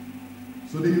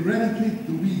 So they eradicate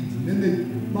the weeds and then they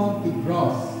plant the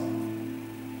grass.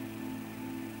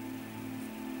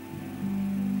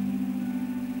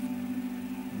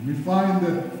 We find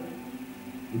that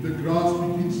when the grass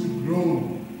begins to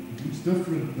grow, it looks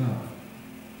different now.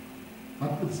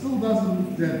 But it still doesn't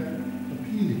look that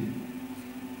appealing.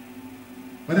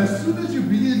 But as soon as you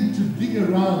begin to dig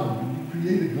around and you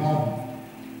create a garden,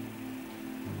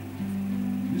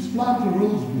 you plant a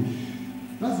rose bush.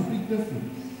 That's a big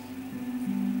difference.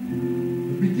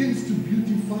 It begins to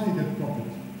beautify that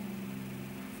property.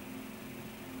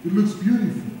 It looks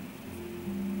beautiful.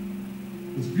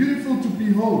 It's beautiful to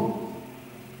behold.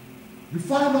 You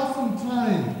find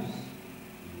oftentimes,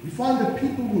 that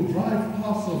people will drive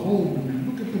past a home and they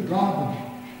look at the garden.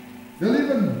 They'll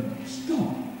even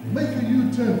stop, make a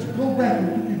U-turn to go back and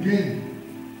look again.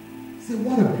 Say,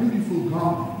 what a beautiful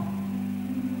garden.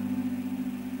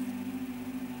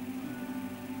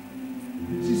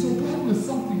 See, so garden is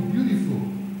something beautiful.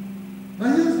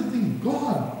 Now here's the thing,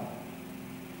 God,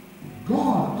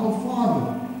 our Father,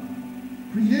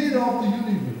 creator of the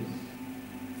universe,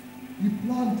 he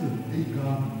planted a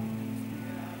garden.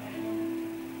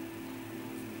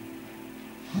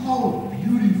 How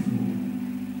beautiful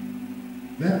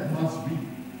that must be.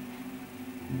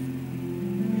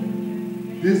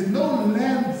 There's no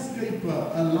landscaper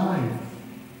alive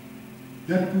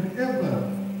that could ever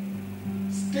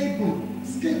scape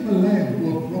a land or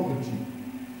a property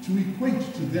to equate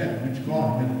to that which God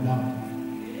had planted.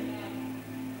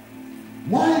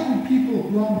 Why do people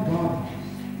plant gardens?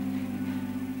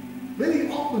 Very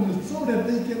often it's so that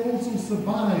they can also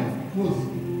survive, because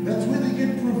that's where they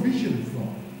get provision from.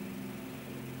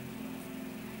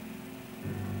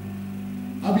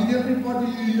 I mean, everybody,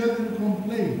 you hear them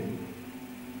complain.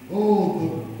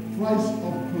 Oh, the price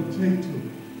of potatoes,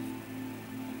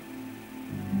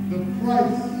 the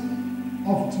price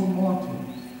of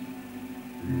tomatoes,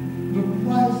 the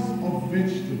price of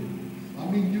vegetables. I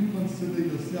mean, you consider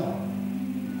yourself.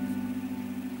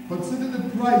 Consider the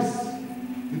price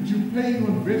that you're paying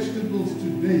on vegetables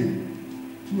today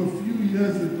to a few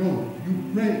years ago.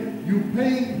 You're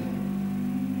paying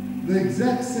the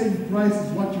exact same price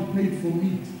as what you paid for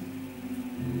meat.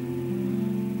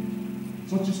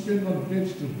 It's what you spend on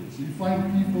vegetables. So you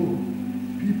find people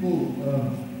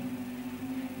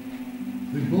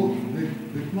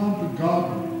they plant a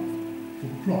garden for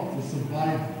crop, for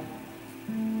survival.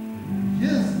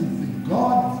 Here's the thing,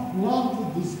 God has planted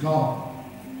this garden,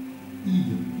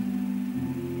 Eden.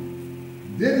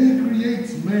 Then he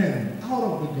creates man out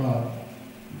of the garden.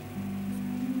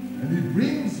 And he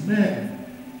brings man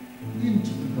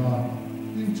into the garden,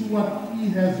 into what he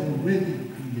has already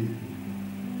created.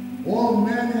 All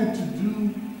man had to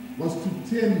do was to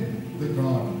tend the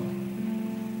garden.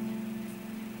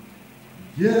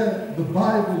 Here the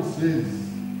Bible says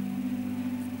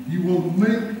he will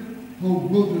make her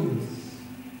wilderness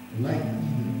like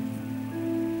Eden.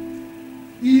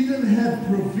 Eden had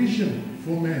provision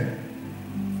for man.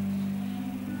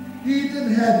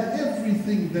 Eden had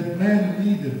everything that man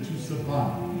needed to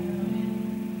survive.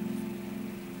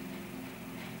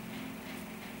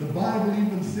 The Bible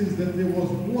even says that there was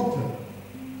water.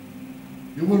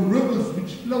 There were rivers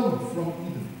which flowed from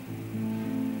Eden.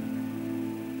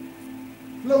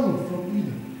 flowed from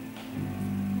Eden.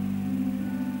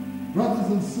 Brothers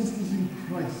and sisters in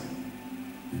Christ,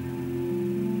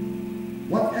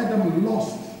 what Adam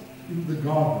lost in the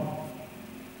garden,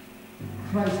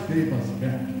 Christ gave us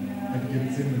back at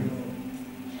Gethsemane.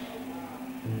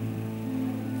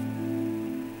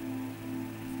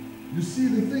 You see,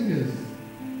 the thing is,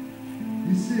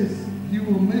 he says he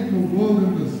will make a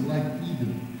wilderness like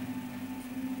Eden.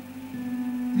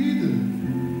 Eden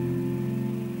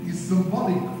is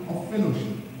symbolic of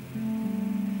fellowship.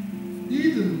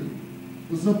 Eden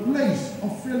was a place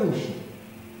of fellowship.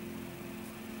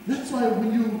 That's why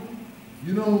when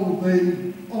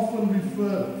they often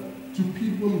refer to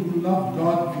people who love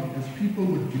God as people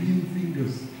with green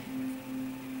fingers.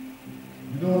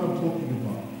 You know what I'm talking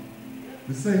about?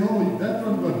 They say, oh, that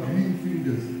one got green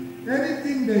fingers.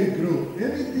 Anything they grow,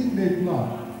 anything they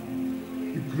plant,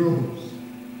 it grows.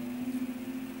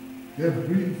 They have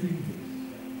green fingers.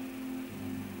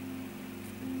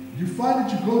 You find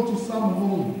that you go to some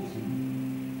homes,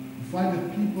 you find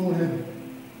that people have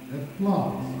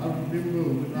plants. I remember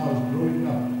when I was growing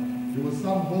up, there were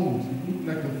some homes, it looked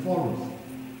like a forest,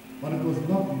 but it was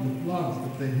not the plants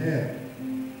that they had.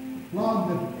 Plants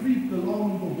that creeped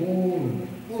along the wall and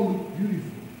all looked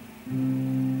beautiful.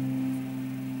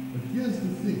 But here's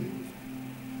the thing.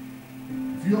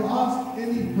 If you ask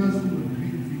any person with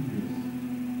green fingers,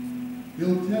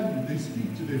 they'll tell you they speak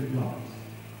to their plants.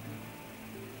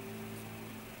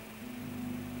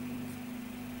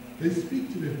 They speak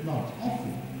to their plants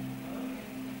often.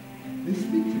 They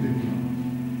speak to their plants.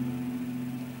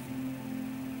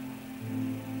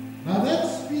 Now that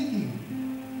speaking,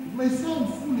 it may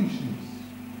sound foolishness,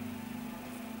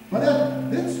 but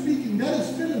that speaking, that is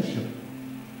fellowship.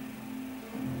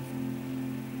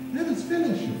 That is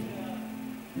fellowship.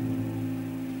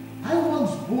 I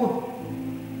once bought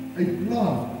a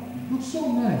plant. It looked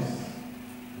so nice.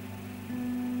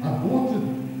 I bought it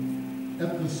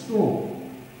at the store.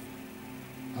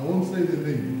 I won't say the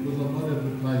name because I'm not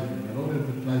advertising. I don't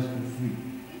advertise for free.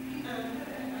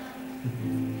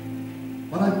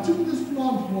 But I took this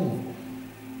plant home.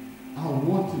 I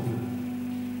watered it.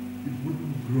 It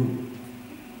wouldn't grow.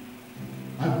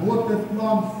 I bought that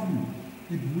plant fruit.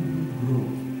 It wouldn't grow.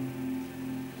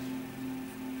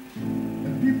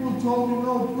 And people told me,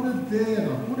 no, put it there,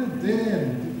 put it there, and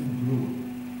it didn't grow.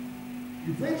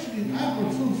 Eventually, I got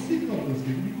so sick of this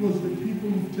thing because the people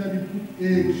who tell you put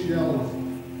eggshells,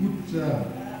 put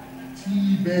tea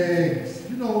bags,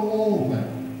 all that.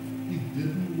 It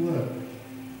didn't work.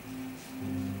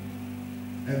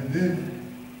 And then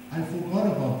I forgot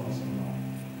about this plant.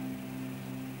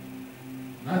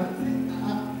 I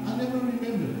never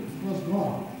remembered it. It was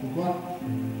gone. Forgot.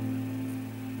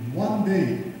 One day,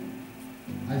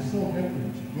 I so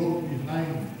happened to go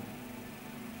behind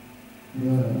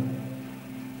the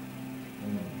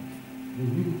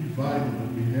room divider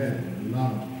that we had in the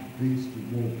lounge, place to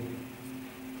walk.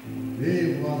 There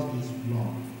was this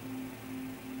plant,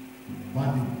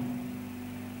 budding.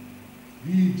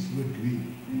 Leaves were green.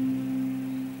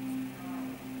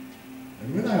 And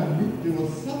when I looked, there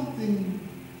was something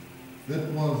that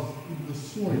was in the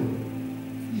soil,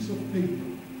 a piece of paper.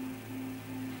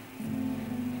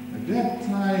 At that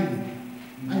time,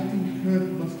 I think Kurt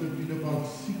must have been about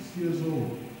 6 years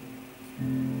old.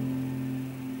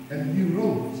 And he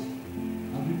wrote,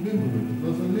 I remember it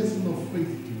was a lesson of faith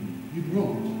to me. He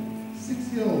wrote,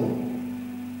 6-year-old,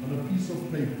 on a piece of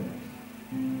paper,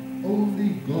 only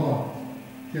God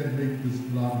can make this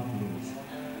plant grow.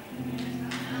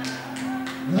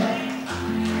 Huh?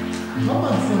 Come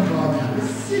on, somebody. A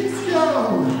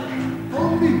 6-year-old.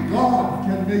 Only God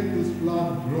can make this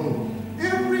plant grow.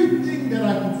 Everything that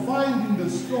I could find in the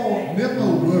store never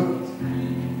worked.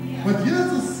 But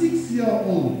here's a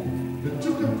 6-year-old that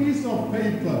took a piece of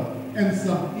paper and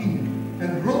some ink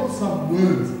and wrote some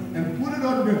words and put it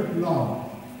on that plant.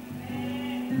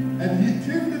 And he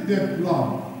tended that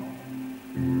plant.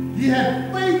 He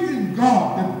had faith in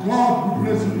God that God would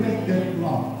resurrect that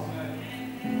plant.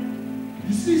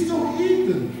 You see, so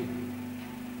Eden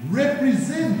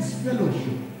represents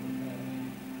fellowship.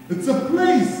 It's a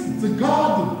place, it's a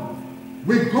garden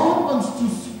where God wants to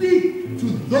speak to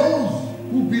those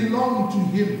who belong to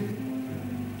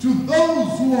Him, to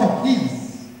those who are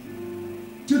His,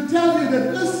 to tell you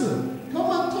that, listen, come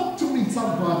and talk to me,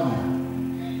 somebody.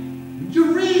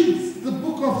 You read the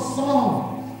book of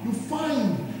Psalms, you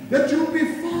find that you'll be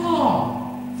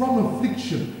far from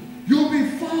affliction. You'll be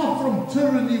far from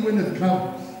tyranny when it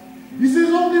comes. He says,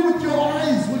 only with your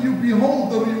eyes will you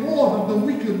behold the reward of the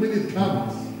wicked when it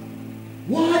comes.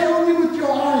 Why only with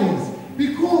your eyes?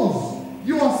 Because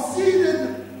you are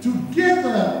seated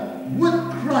together with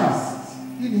Christ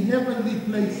in heavenly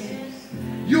places.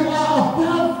 You are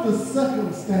above the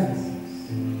circumstances.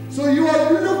 So you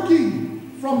are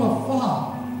looking from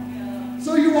afar.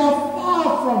 So you are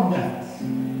far from that.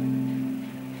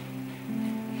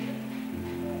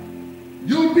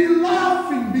 You'll be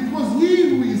laughing because he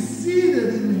who is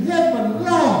seated in heaven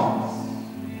laughs.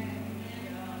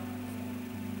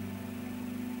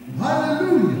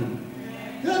 Hallelujah.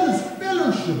 That is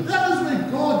fellowship. That is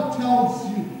where God tells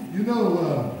you. You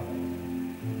know,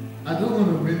 I don't want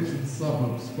to mention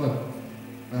suburbs, but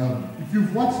if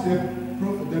you've watched that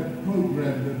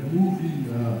program, that movie,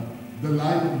 The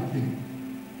Lion King.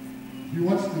 If you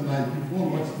watch you've all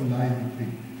watched The Lion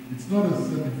King. It's not a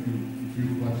sin if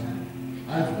you've watched it.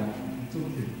 I've watched it. It's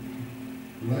okay.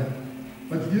 Right?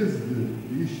 But here's the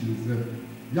issue is that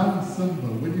young Simba,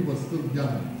 when he was still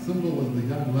young, Simba was the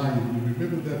young lion. You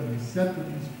remember that when he sat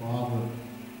with his father,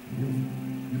 you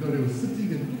know, they were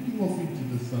sitting and looking off into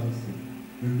the sunset.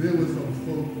 And there was some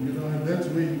folk, you know, and that's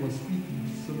where he was speaking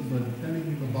to Simba and telling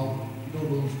him about, you know,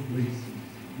 those places.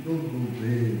 You don't go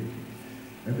there.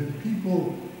 And then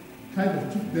people kind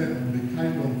of took that and they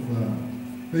kind of,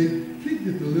 they tweaked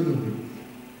it a little bit.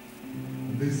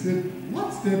 And they said,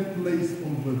 what's that place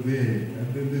over there?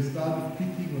 And then they started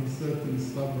picking on certain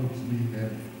suburbs we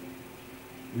have.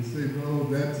 They say, no,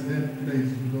 that's that place,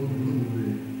 you don't go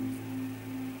there.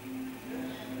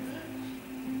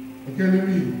 Okay, let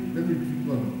me pick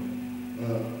on.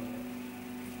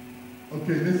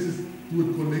 Okay, let's just do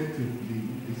it collectively.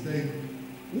 They say,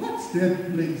 what's that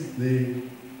place there?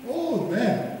 Oh,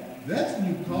 that's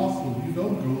Newcastle. You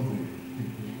don't go there.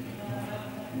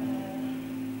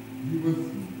 You with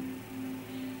me?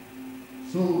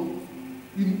 So,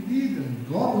 in Eden,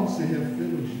 God wants to have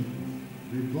fellowship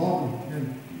with you. God will tell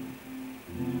you,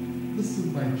 listen,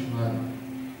 my child,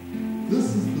 this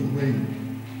is the way,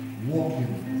 walk in it.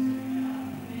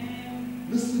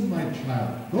 Listen, my child,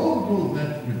 don't go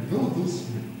that way, go this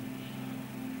way.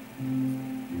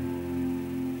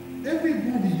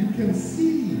 Everybody, you can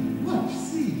see, watch,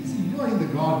 see, you're in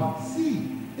the garden, see.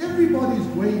 Everybody's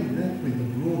going that way, the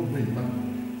broad way, but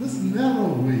this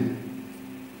narrow way,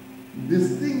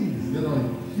 there's things that are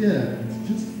here, it's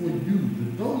just for you.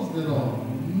 Those that are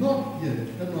not here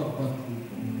cannot but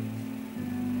take on.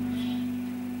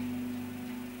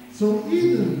 So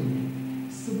Eden,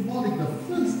 symbolic, the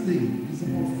first thing is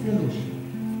about fellowship.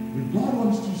 When God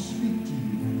wants to speak to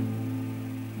you,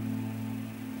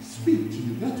 speak to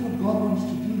you. That's what God wants to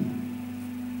do.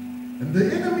 And the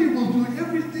enemy will do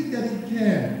everything that he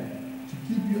can to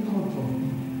keep you out of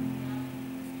Eden.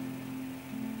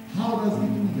 How does he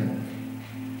do that?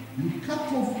 You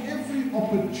cut off every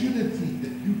opportunity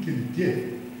that you can get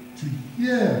to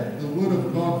hear the word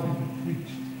of God being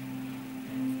preached.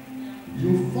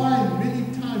 You'll find many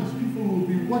times people will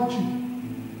be watching.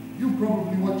 You're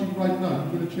probably watching right now.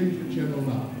 You're going to change the channel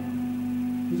now.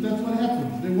 Because that's what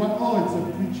happens. They want, oh, it's a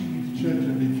preaching in church,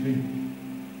 and they change.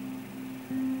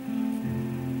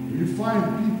 You find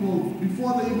people,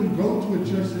 before they even go to a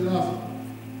church, they'll ask,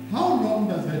 how long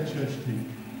does that church take?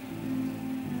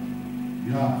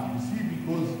 Yeah, you see,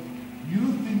 because you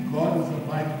think God is a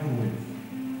microwave.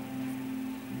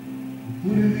 You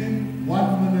put it in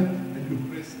 1 minute and you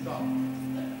press stop.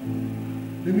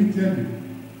 Let me tell you,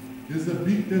 there's a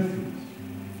big difference.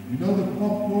 You know the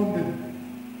popcorn that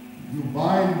you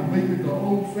buy and you make it the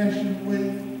old-fashioned way?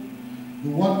 The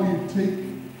one where you take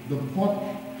the pot,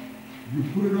 you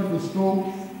put it on the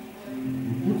stove,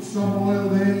 you put some oil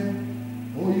there.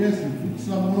 Oh yes, you put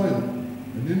some oil.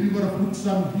 And then you got to put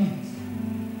some heat.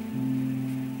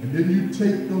 And then you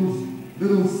take those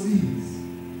little seeds,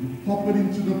 you pop it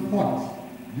into the pot,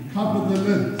 you cover the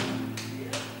lid.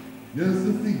 Here's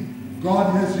the thing,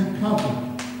 God has you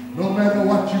covered. No matter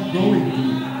what you're going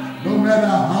through, no matter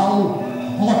how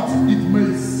hot it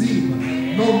may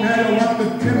seem, no matter what the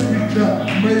temperature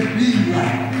may be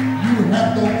like, you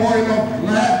have the oil of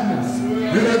gladness.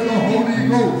 It is the Holy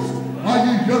Ghost. Are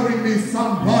you hearing me,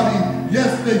 somebody?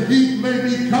 Yes, the heat may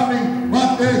be coming,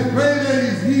 but the greater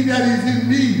is he that is in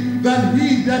me than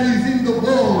he that is in the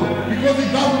world. Because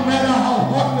it doesn't matter how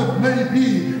hot it may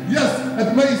be. Yes,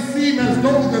 it may seem as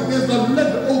though that there's a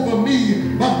lid over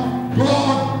me, but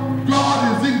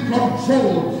God is in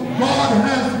control. God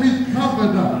has me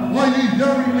covered. Are you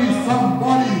hearing me,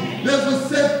 somebody? There's a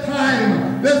set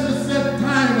time. There's a set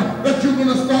time that you're going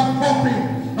to start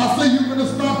popping. I say you're going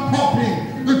to start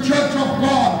popping. The church of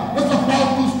God is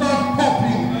about to start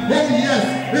popping. Oh yes,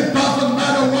 it doesn't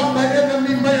matter what the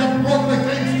enemy may have brought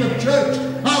against the church.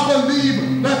 I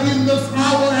believe that in this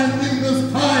hour and in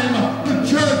this time, the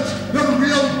church, the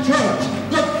real church,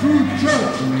 the true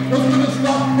church is going to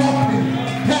start popping,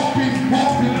 popping,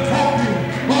 popping, popping.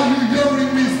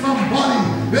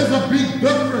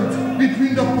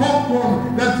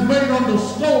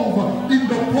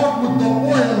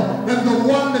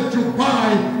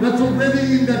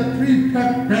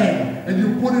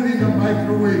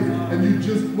 microwave and you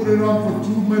just put it on for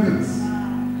 2 minutes.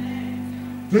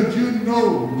 Did you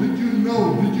know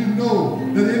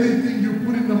that anything you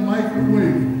put in the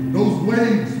microwave, those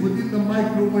waves within the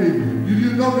microwave, did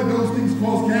you know that those things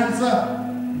cause cancer?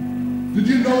 Did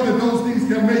you know that those things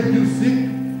can make you sick?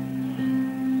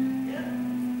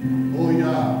 Oh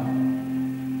yeah.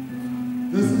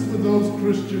 This is for those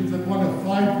Christians that want a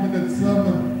 5-minute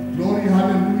sermon. Glory,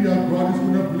 hallelujah. God is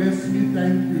going to bless me.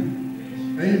 Thank you.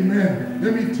 Amen.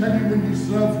 Let me tell you, when you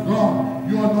serve God,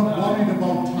 you are not worried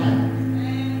about time.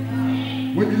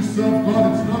 When you serve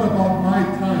God, it's not about my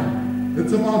time.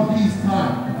 It's about His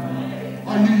time.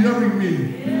 Are you hearing me?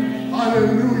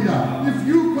 Hallelujah. If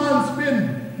you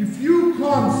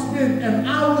can't spend an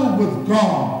hour with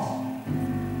God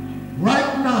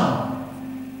right now,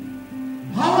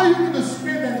 how are you going to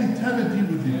spend an eternity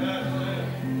with Him?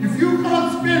 If you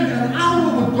can't spend an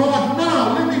hour with God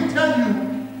now, let me tell you,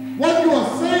 what you are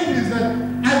saying is that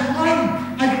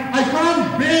I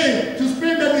can't bear to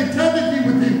spend an eternity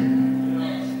with Him.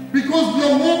 Because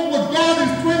your walk with God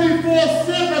is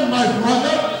 24/7, my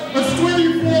brother. It's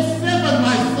 24/7,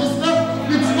 my sister.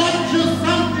 It's not just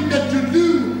something that you do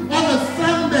on a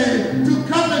Sunday to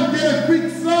come and get a quick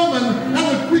sermon and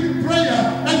a quick prayer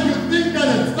and you think that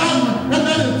it's done and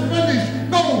that it's finished.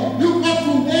 No, you got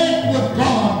to walk with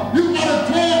God. You got to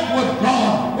talk with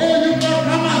God. Oh, you got to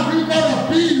come out. You got to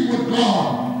be with God.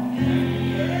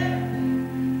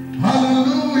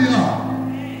 Hallelujah.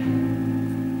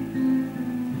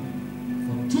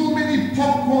 For too many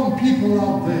popcorn people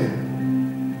out there,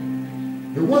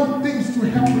 they want things to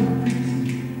happen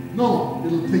quickly. No,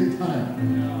 it'll take time.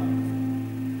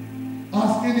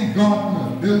 Ask any gardener,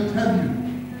 they'll tell you,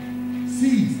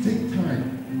 seeds take time.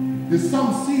 There's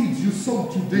some seeds you sow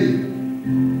today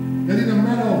that in a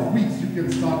matter of weeks you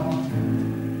can start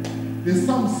eating. There's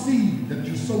some seed that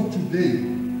you sow today,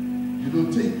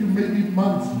 it'll take you maybe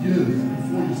months, years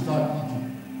before you start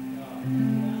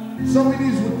eating. So it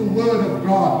is with the Word of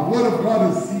God. The Word of God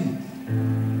is seed.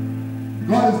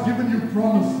 God has given you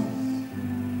promises.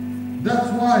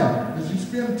 That's why, as you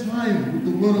spend time with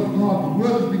the Word of God, the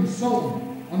Word is being sown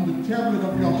on the tablet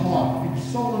of your heart, being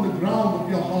sown on the ground of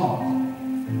your heart.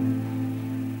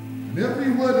 And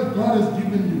every word that God has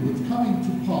given you, it's coming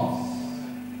to pass.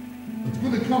 It's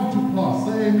going to come to pass.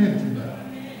 Say amen to that.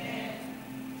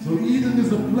 So Eden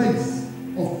is a place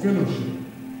of fellowship.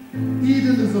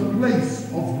 Eden is a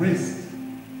place of rest.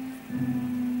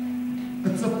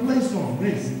 It's a place of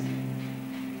rest.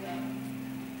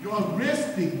 You are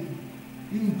resting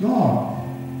in God.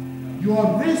 You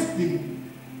are resting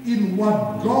in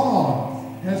what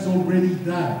God has already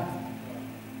done.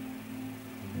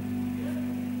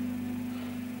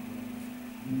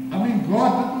 I mean,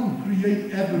 God didn't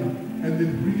create Adam and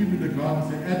then bring him in the garden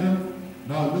and say, Adam,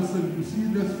 now listen, you see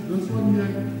this one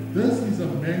here? This is a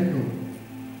mango.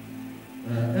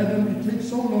 Adam, it takes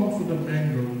so long for the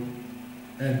mango,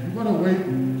 and you've got to wait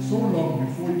so long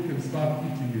before you can start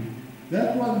eating it.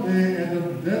 That one there,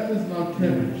 Adam, that is now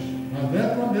cabbage. Now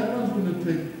that one's going to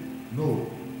take, no.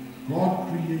 God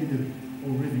created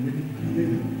already. When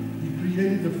He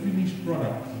created the finished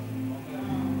product.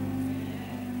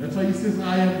 That's why He says,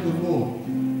 I am the Lord.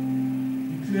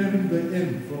 Declaring the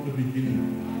end from the beginning.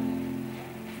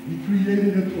 He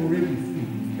created it already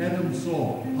food. Adam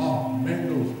saw,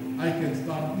 mangoes, I can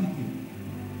start eating.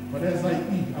 But as I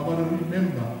eat, I want to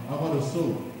remember, I want to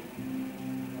sow.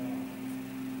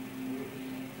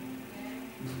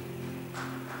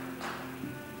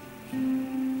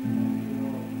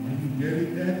 Are you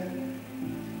getting that?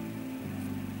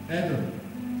 Adam.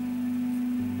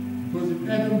 Because if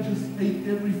Adam just ate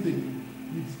everything,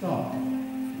 he'd starve.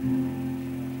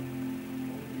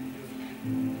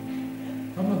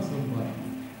 Come on, somebody.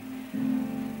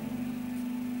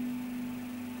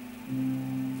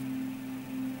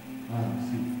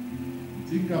 See. You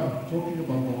think I'm talking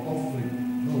about the offering?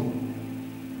 No.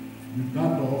 You've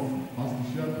done the offering. Pastor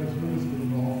Sherman is ministering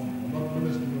the offering. I'm not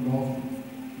ministering the offering.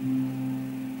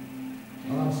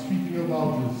 And I'm speaking about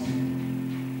this.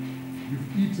 You've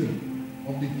eaten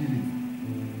of the healing.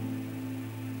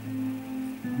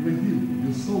 You were healed.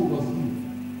 Your soul was healed.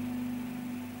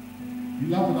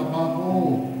 Beloved, above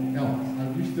all else, I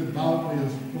wish that thou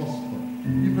mayest prosper,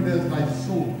 even as thy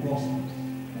soul prospers.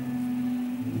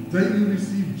 The day you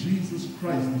received Jesus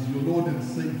Christ as your Lord and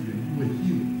Savior, you were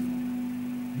healed.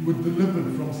 You were delivered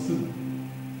from sin.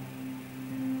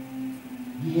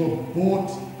 You were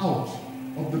bought out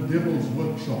of the devil's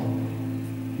workshop,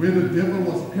 where the devil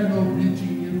was panel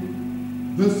beating you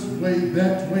this way,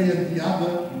 that way, and the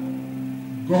other.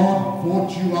 God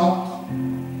bought you out.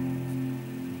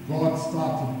 God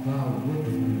started now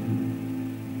working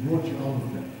with you, brought you out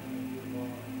of that.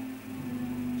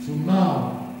 So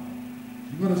now,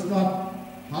 you've got to start,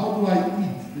 how do I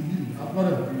eat the healing? I've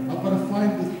got to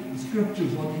find the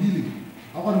scriptures on healing.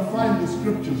 I've got to find the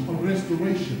scriptures on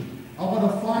restoration. I've got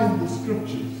to find the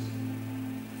scriptures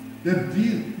that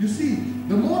deal. You see,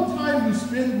 the more time you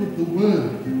spend with the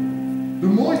Word, the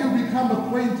more you become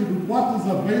acquainted with what is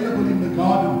available in the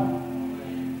garden.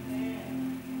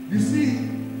 You see,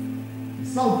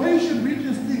 salvation, we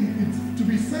just think it's to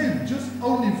be saved just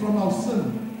only from our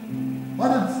sin.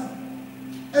 But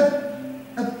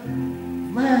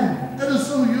man, it is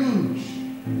so huge.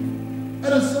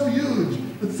 It is so huge.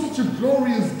 It's such a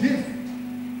glorious gift.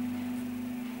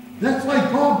 That's why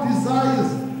God desires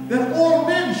that all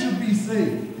men should be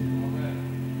saved.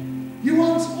 He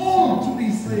wants all to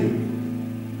be saved.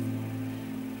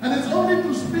 And it's only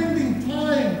through spending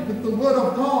time with the Word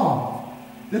of God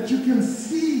that you can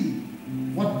see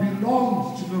what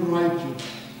belongs to the righteous.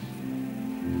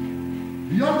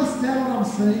 Do you understand what I'm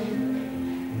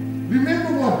saying?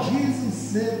 Remember what Jesus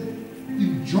said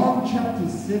in John chapter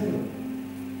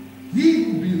 7. He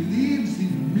who believes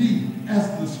in me, as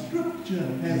the scripture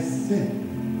has said,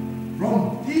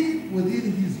 from deep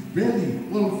within his belly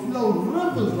will flow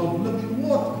rivers of living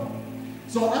water.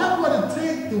 So I've got to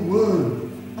take the Word.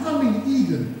 I'm in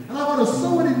Eden, and I've got to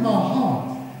sow it in my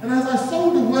heart. And as I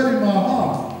sow the Word in my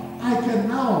heart, I can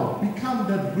now become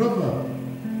that river.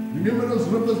 Remember those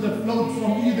rivers that flowed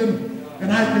from Eden?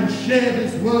 And I can share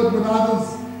this Word with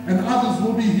others, and others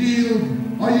will be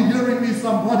healed. Are you hearing me,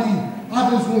 somebody?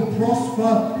 Others will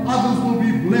prosper. Others will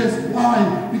be blessed.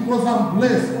 Why? Because I'm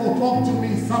blessed. Oh, talk to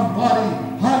me, somebody.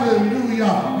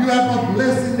 Hallelujah. You have a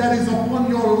blessing that is upon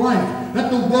your life that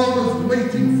the world is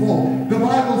waiting for. The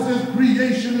Bible says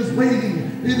creation is waiting.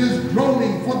 It is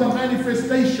groaning for the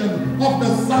manifestation of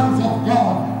the sons of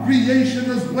God. Creation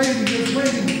is waiting, is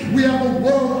waiting. We have a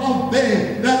world out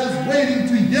there that is waiting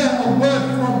to hear a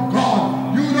word from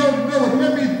God. You don't know it.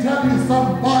 Let me tell you,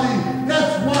 somebody.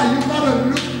 That's why you got to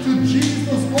look to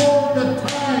Jesus all the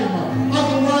time.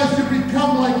 Otherwise you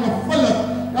become like a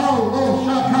Philip.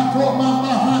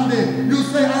 You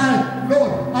say,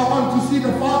 Lord, I want to see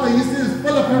the Father. He says,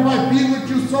 Philip, have I been with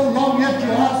you so long yet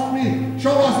you ask me,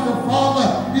 show us the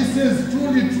Father. He says,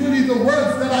 truly, truly, the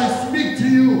words that I speak to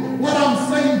you, what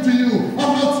I'm saying to you,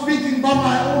 I'm not speaking by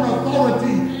my own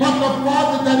authority, but the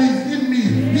Father that is in me,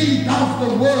 He does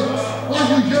the works. Are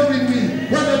you hearing me?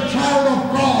 When a child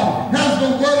of God has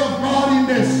the Word of God in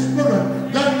their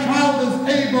spirit, that child is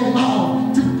able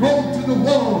now to go to the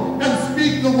world and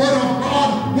speak the Word of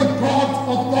God with God's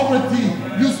authority.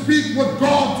 You speak with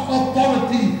God's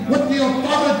authority, with the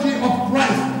authority of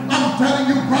Christ. I'm telling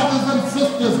you, brothers and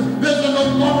sisters, there's an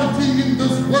authority in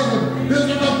this word. There's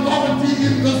an authority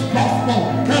in this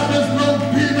gospel. That there's no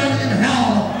demon in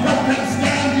hell that can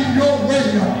stand in your way.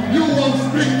 You will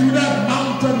speak to that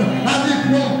mountain and it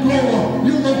will go.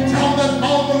 You will tell that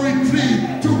mulberry tree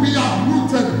to be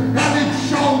uprooted and it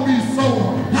shall be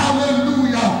so.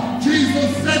 Hallelujah.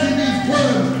 Jesus said in his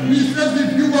word, he says,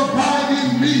 if you abide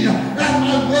in me and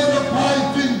my word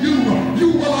abides in you,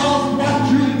 you will ask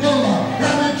what you will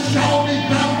and it shall be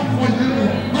done for you.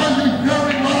 Are you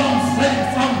hearing what I'm saying,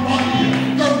 somebody?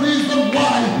 The reason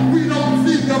why we don't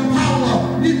see the power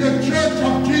in the church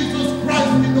of Jesus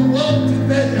Christ in the world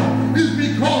today is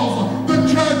because the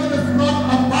church is not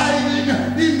abiding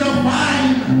in the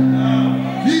vine.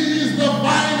 He is the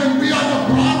vine and we are the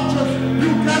branches.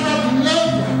 You cannot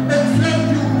live except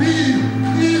you be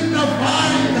in the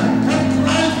vine. And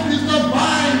Christ is the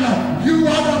vine. You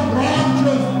are the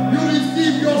branches. You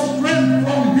receive your strength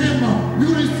from Him. You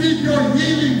receive your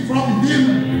healing from Him.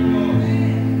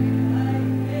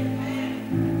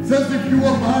 It says, if you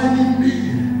abide in me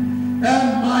and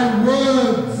my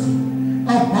words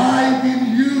abide in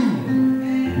you,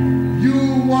 you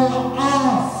will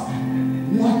ask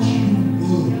what you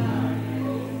will.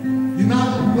 In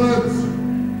other words,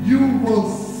 you will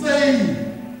say,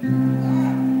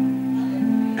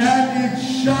 and it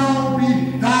shall be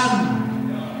done.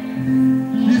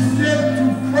 He said to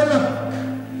Philip,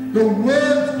 the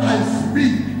words I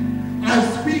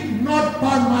speak not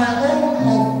by my own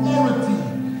authority,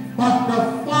 but the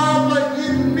Father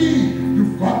in me.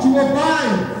 You've got to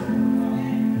abide.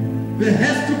 There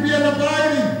has to be an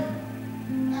abiding.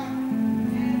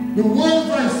 The words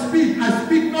I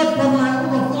speak not by my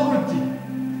own authority.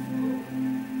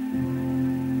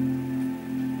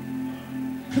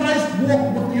 Christ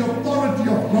walked with the authority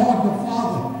of God the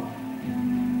Father.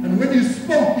 And when he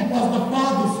spoke, it was the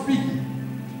Father speaking.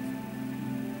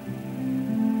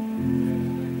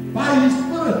 By his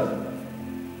Spirit.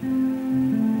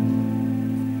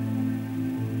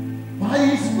 By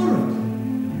his Spirit.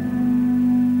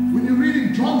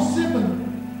 John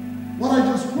 7, what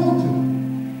I just quoted,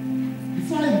 you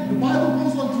find the Bible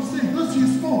goes on to say this: he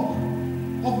spoke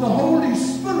of the Holy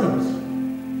Spirit,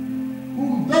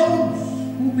 whom those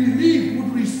who believe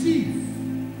would receive.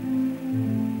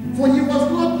 For he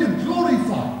was not yet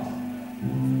glorified.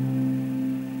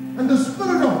 And the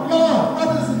Spirit of God,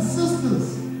 brothers and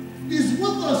sisters, is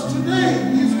with us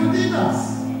today. He is within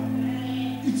us.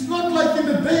 It's not like in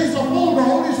the days of old, the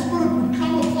Holy Spirit would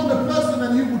come upon a person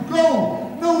and he would go.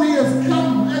 No, he has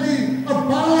come and he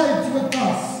abides with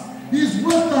us. He's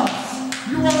with us.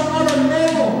 You are not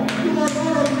alone. You are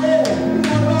not alone. You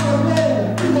are not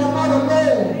alone. You are not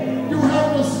alone. You have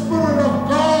the Spirit of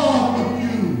God with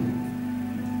you.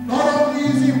 Not only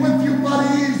is he with you, but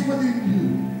he is within you.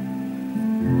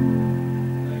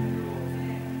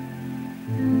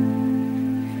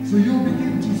 So you'll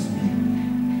begin to speak,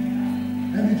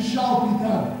 and it shall be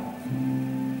done.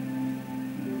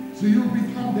 So you'll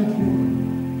become that woman.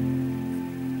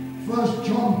 1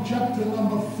 John chapter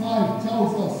number 5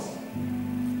 tells us,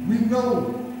 we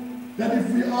know that if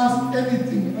we ask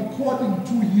anything according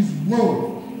to his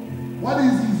will, what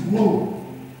is his will?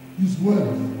 His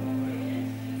word.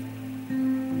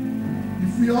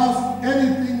 If we ask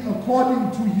anything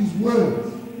according to his word,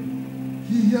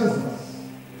 he hears us.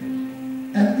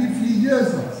 And if he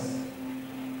hears us,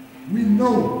 we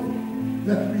know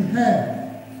that we have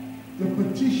the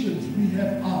petitions we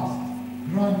have asked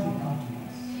granted unto us.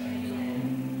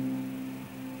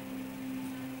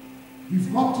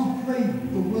 We've got to pray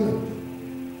the word.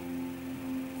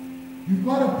 You've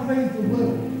got to pray the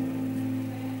word.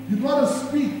 You've got to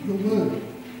speak the word.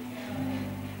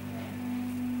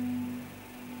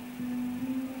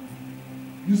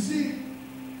 You see,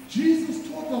 Jesus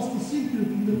taught us the secret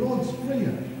in the Lord's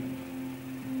Prayer.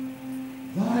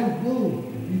 Thy will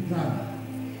be done.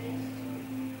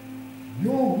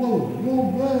 Your will, your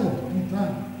word be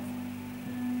done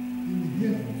in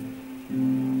heaven.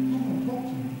 Come on, talk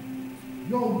to me.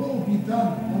 Your will be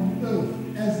done on earth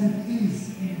as it is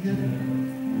in heaven.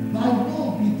 Thy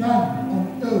will be done on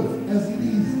earth as it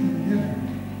is in heaven.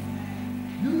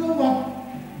 You know what?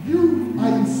 You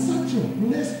are in such a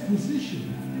blessed position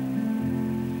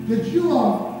that you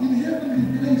are in heavenly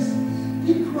places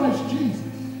in Christ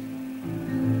Jesus.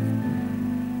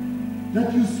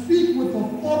 That you speak with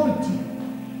authority.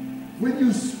 When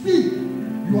you speak,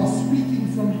 you are speaking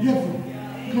from heaven,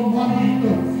 commanding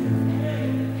earth.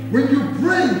 When you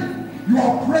pray, you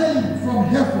are praying from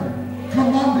heaven,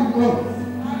 commanding earth.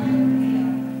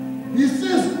 He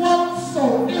says,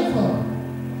 whatsoever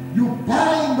you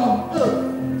bind on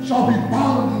earth shall be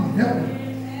bound in heaven.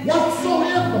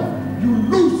 Whatsoever you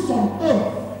loose on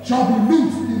earth shall be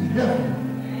loosed in heaven.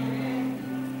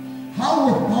 How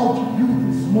about you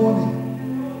this morning?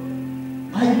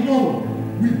 I know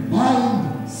we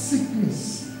bind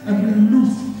sickness and we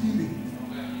loose healing.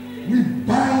 We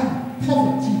bind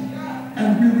poverty and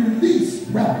we release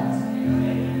wealth.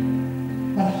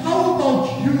 But how about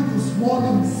you this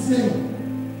morning saying,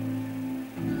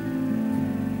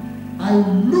 I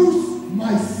loose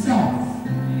myself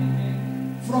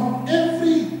from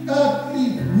every earthly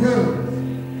word.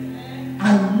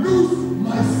 I loose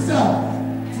myself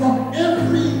from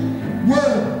every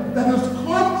word that is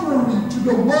contrary to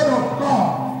the word of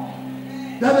God,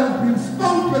 that has been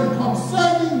spoken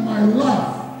concerning my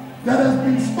life, that has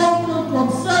been spoken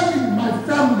concerning my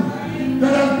family,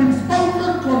 that has been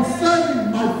spoken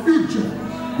concerning my future,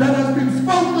 that has been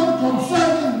spoken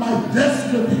concerning my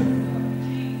destiny.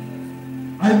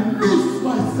 I loose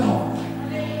myself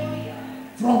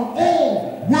from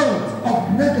all words of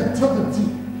negativity.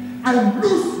 I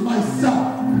loose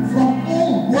myself from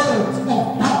all words of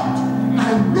doubt.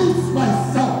 I loose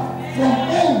myself from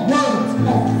all words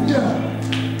of fear.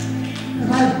 And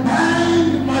I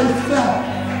bind myself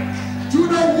to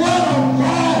the word of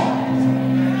God.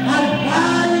 I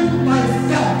bind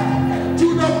myself to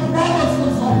the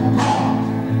promises of God.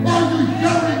 Are you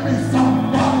hearing me,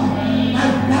 somebody? I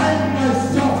bind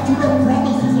myself to the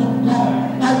promises of God.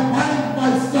 I bind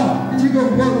myself to the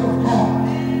word of God.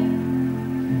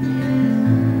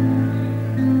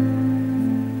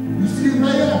 You see,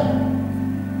 Rahab,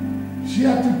 she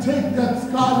had to take that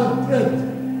scarlet thread,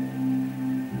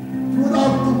 threw it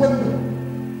out the window.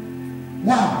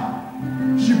 Why?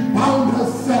 She bound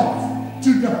herself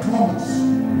to the promise.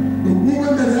 The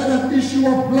woman that had an issue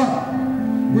of blood,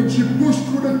 when she pushed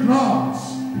through the crowds,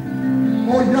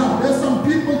 oh yeah, there's some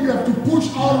people you have to push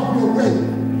out of your way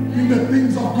in the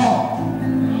things of God.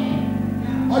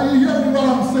 Are you hearing what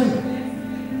I'm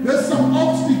saying? There's some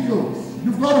obstacles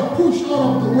you've got to push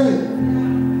out of the way.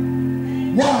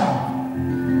 Why?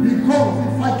 Because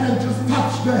if I can just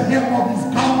touch the hem of his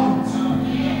garment,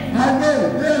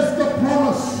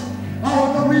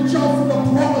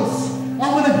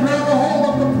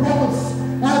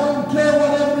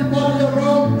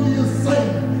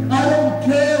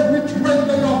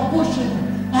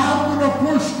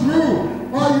 push through.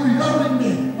 Are you hearing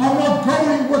me? I'm not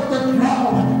going with the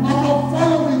crowd. I'm not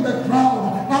following the crowd.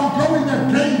 I'm going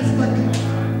against the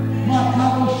crowd.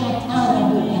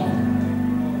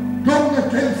 Going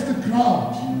against the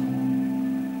crowd.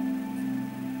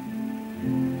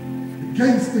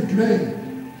 Against the grain.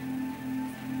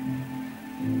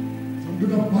 So I'm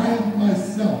going to bind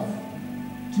myself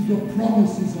to the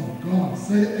promises of God.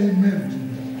 Say amen to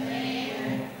that.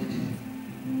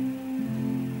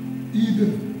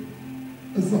 Eden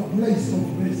is a place of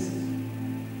rest.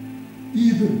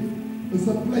 Eden is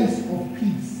a place of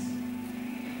peace.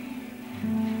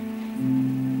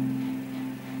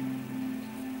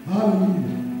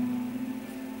 Hallelujah.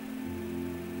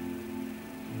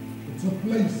 It's a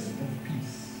place of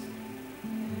peace.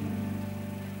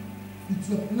 It's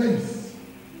a place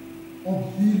of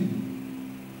healing.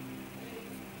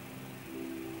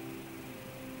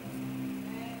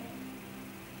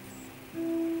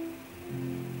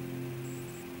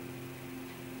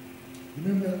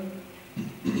 Remember,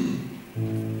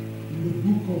 in the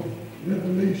book of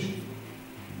Revelation,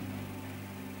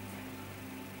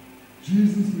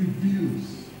 Jesus reveals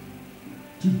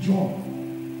to John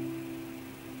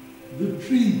the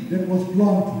tree that was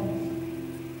planted.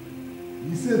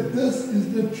 He said, this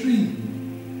is the tree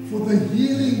for the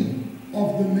healing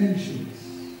of the nations.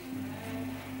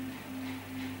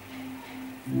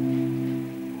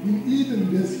 In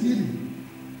Eden, there's healing.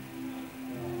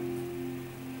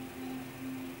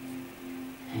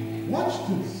 Watch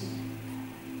this.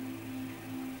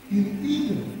 In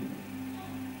Eden,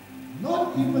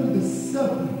 not even the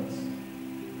serpent,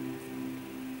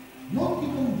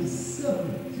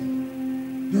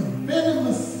 the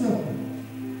venomous serpent,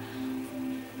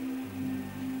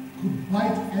 could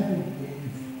bite Adam or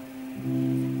Eve.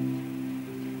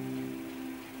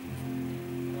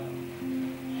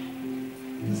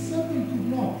 The serpent could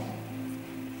not.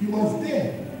 He was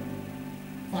there,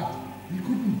 but he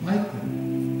couldn't bite them.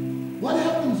 What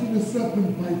happens when a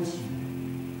serpent bites you?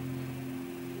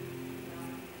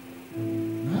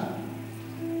 Huh?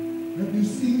 Have you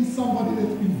seen somebody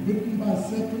that's been bitten by a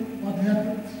serpent? What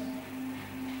happens?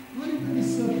 Not even a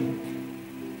serpent.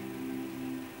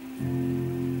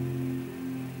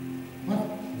 But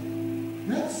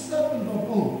that serpent of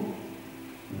old,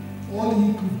 all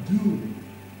he could do,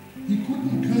 he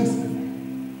couldn't curse them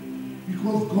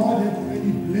because God had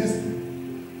already blessed them.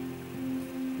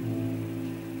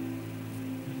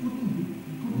 He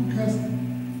couldn't curse them.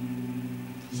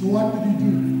 So what did he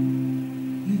do?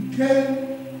 He came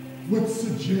with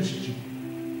suggestion.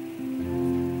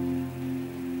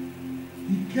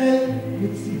 He came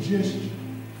with suggestion.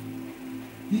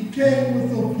 He came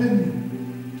with opinion.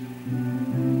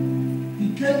 He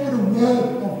came with a word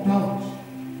of doubt.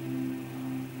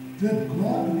 Did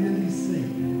God really say?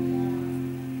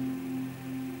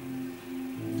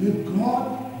 Did God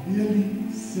really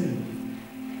say?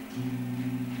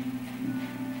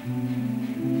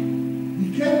 He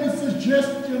came with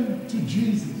suggestion to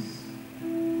Jesus.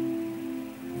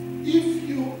 If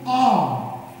you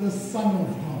are the Son of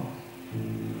God,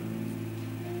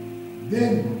 then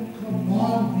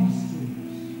command these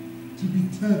stones to be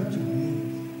turned to bread.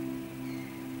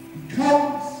 He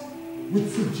comes with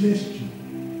suggestion.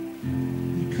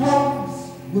 He comes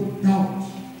with doubt.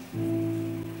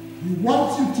 He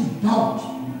wants you to doubt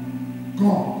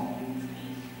God.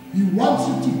 He wants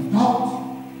you to doubt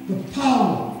the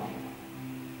power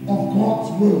of God's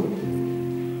word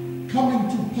coming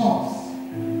to pass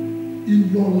in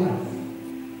your life.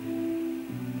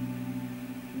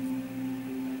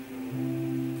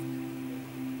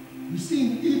 You see,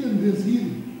 in Eden there's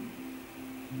healing.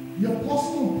 The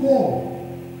Apostle Paul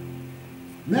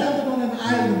landed on an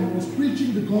island and was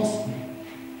preaching the gospel.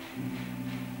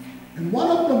 And one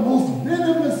of the most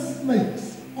venomous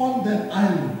snakes on that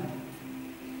island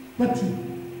bit him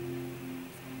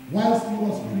whilst he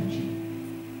was preaching.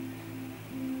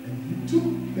 And he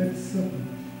took that serpent,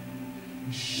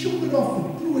 he shook it off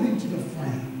and threw it into the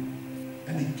fire.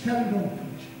 And he carried on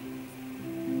preaching.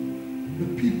 The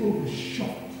people were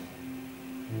shocked.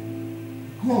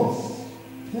 Because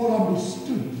Paul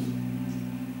understood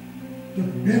the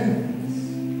benefits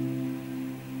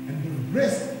and the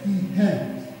rest he had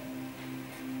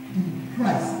in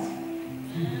Christ,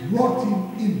 who brought him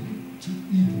into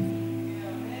Eden.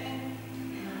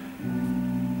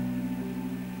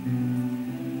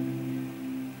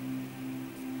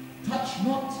 Touch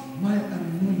not my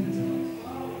anointing.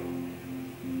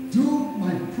 Do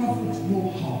my prophets no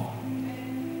harm.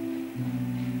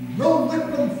 No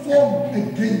weapon formed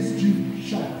against you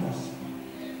shall prosper.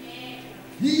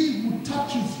 He who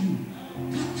touches you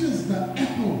touches the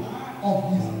apple of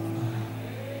his eye.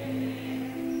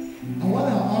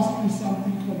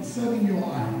 concerning your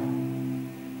eye.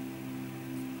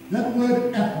 That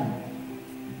word apple,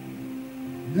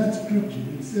 in that scripture,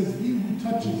 it says, he who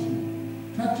touches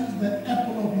you, touches the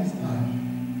apple of his eye.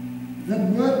 That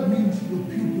word means your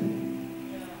pupil.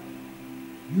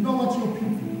 You know what's your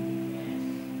pupil?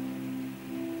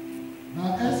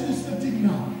 Now, as you're sitting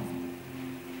now,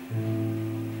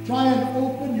 try and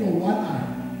open your one eye.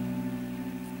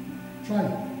 Try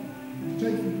it.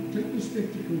 Take the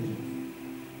spectacles off.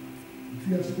 If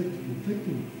you have spectacles, take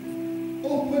them.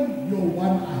 Open your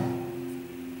one eye.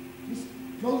 Just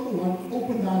close the one,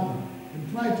 open the other, and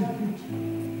try to put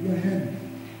your hand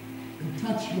and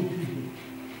touch your pupil.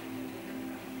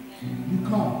 You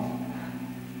can't.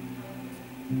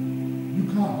 You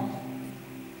can't.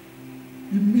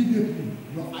 Immediately,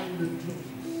 your eyelid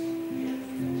closes.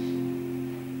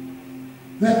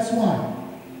 That's why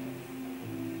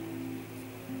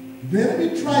the enemy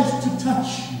tries to touch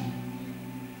you.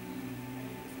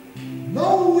 No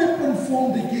weapon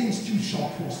formed against you shall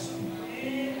prosper.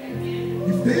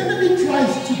 If the enemy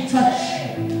tries to touch you,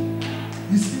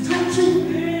 he's touching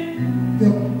the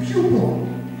pupil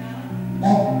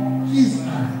of his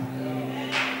eye.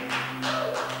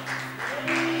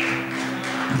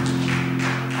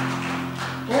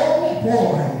 Oh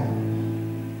boy.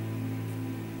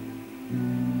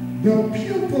 The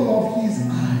pupil of his eye.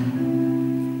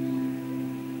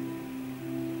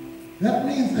 That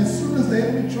means as soon as the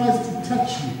enemy tries to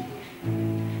touch you,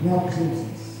 God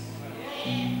closes.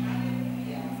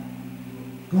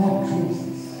 God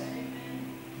closes.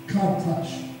 He can't touch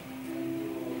you.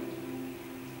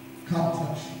 Can't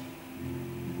touch you.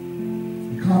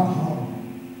 He can't harm you.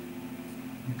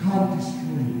 He can't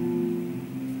destroy you.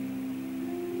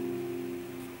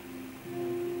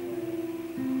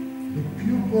 The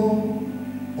pupil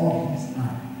of his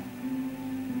eye.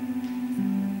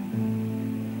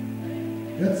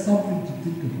 That's something to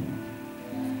think about.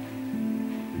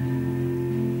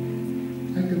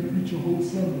 I can preach a whole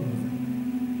sermon on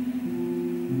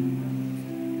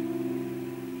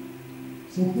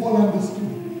it. So Paul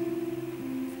understood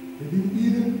that in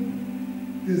Eden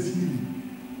there's healing.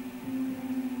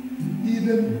 In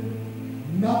Eden,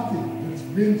 nothing that's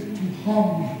meant to harm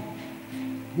me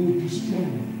will destroy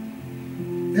me.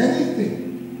 Anything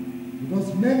that was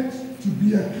meant to be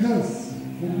a curse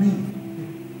for me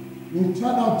will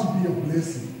turn out to be a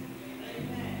blessing.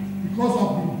 Because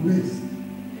I've been blessed.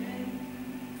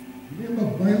 Remember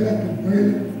Balak and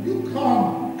Balaam? You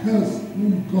can't curse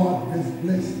whom God has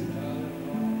blessed.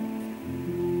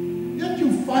 Yet you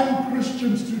find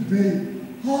Christians today,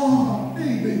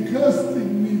 they're cursing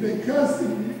me, they're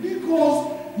cursing me, because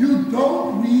you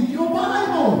don't read your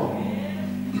Bible.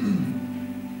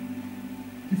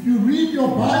 If you read your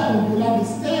Bible, you'll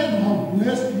understand how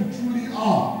blessed you truly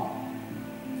are.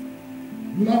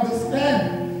 You'll understand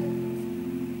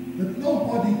that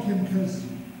nobody can curse you.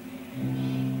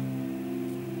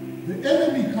 The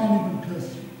enemy can't even curse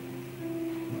you.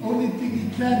 The only thing he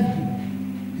can do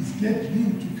is get you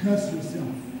to curse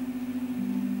yourself.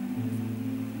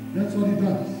 That's what he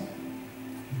does.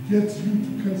 He gets you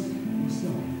to curse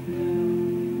yourself.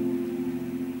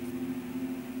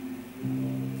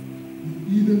 In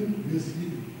Eden, there's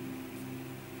healing.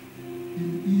 In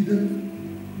Eden,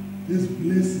 there's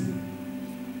blessing.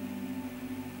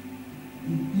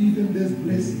 In Eden, there's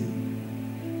blessing.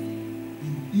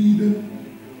 In Eden,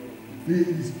 there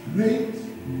is great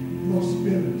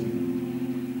prosperity.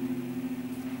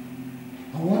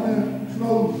 I want to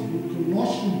close with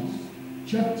Colossians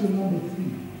chapter number 3.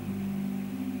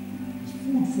 It's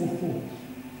food for thought.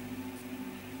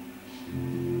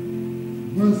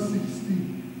 Verse 16.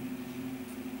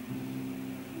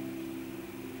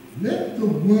 Let the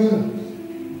word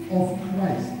of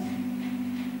Christ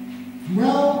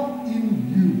dwell in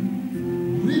you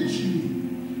richly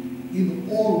in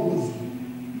all wisdom.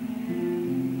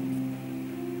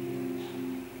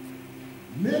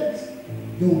 Let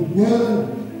the word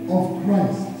of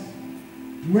Christ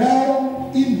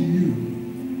dwell in you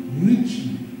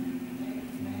richly.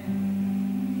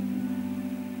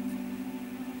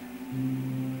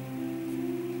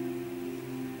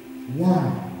 Why?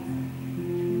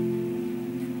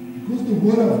 Because the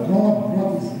word of God,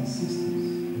 brothers and sisters,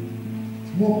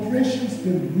 is more precious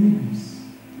than rubies.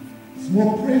 It's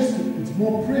more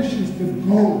precious than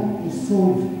gold or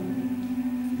silver.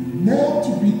 More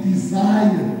to be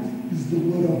desired is the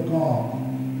word of God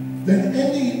than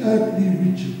any earthly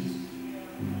riches.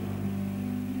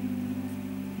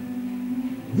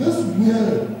 This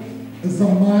word is a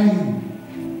mind.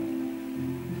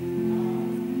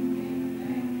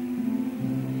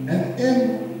 And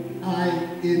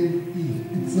M-I-N-E.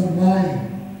 It's a mind.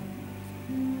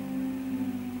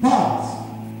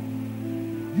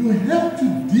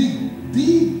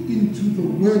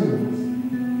 words.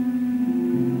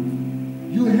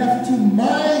 You have to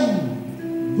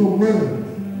mine the word.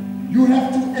 You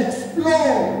have to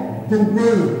explore the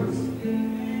words.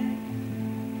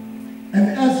 And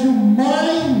as you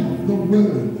mine the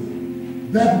word,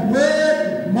 that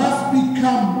word must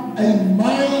become a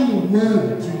mine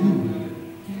word to you.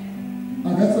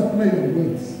 Now that's a play on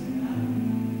words.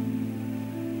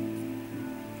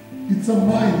 It's a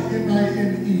mine,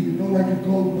 M-I-N-E, you know, like a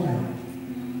gold mine.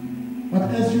 But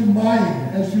as you mine,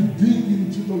 as you dig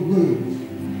into the words,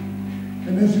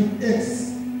 and as you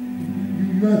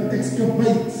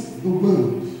excavate the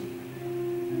words,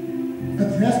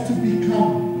 it has to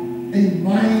become a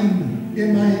mine,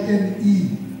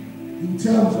 M-I-N-E, in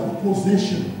terms of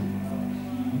possession,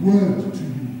 word to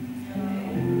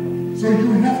you. So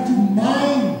you have to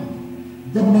mine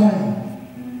the mind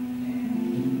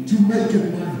to make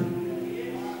it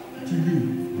mine to you.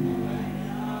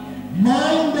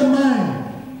 Mine the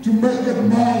mind to make it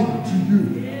mine to you.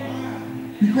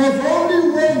 Because only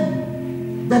when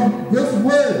this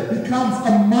word becomes a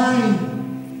mine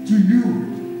to you,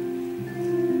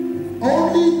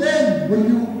 only then will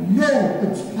you know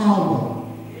its power.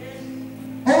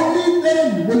 Only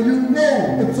then will you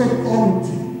know its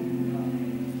authority.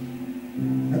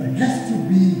 And it has to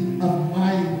be a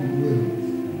mine word.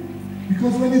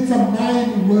 Because when it's a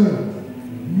mine word,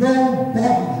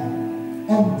 nobody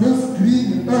on this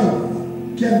green earth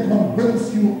can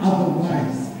convince you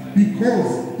otherwise. Because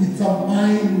it's a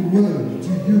mine word to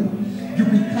you. You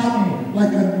become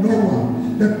like a Noah.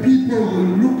 The people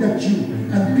will look at you,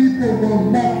 and people will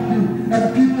mock you,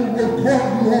 and people will call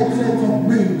you all sorts of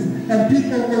names, and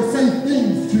people will say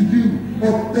things to you,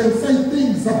 or they'll say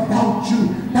things about you.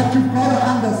 But you've got to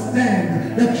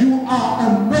understand that you are a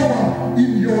Noah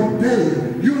in your day.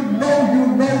 You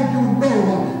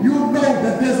know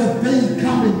that there's a day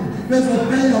coming. There's a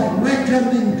day of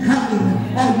reckoning coming.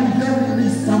 Are you hearing me,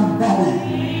 somebody?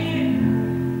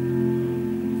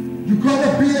 You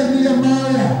gotta be a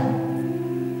Nehemiah.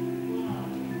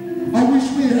 I wish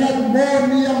we had more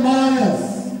Nehemiahs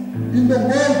in the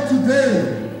world today.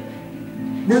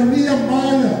 When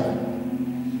Nehemiah,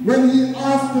 when he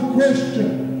asked the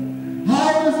question,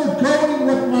 how is it going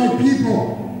with my people?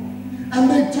 And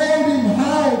they told him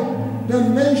how the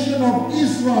nation of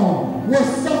Israel was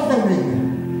suffering.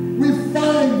 We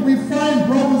find,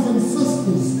 brothers and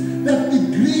sisters, that it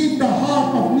grieved the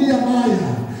heart of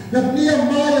Nehemiah, that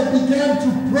Nehemiah began to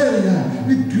pray.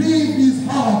 It grieved his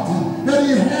heart that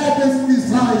he had this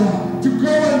desire to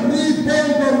go and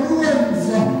rebuild the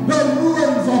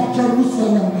ruins of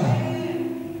Jerusalem.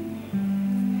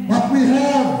 But we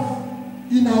have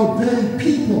in our day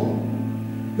people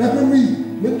that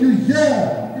when you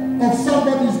hear of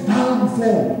somebody's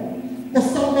downfall, or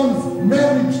someone's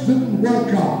marriage didn't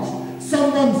work out,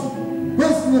 someone's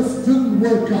business didn't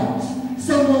work out,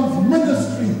 someone's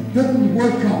ministry didn't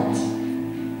work out,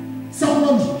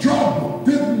 someone's job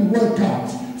didn't work out,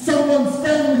 someone's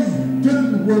family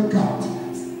didn't work out,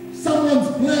 someone's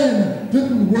plan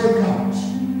didn't work out.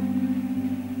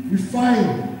 We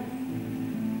find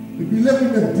that we live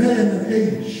in a day and an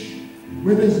age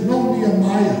where there's no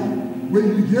Nehemiah, where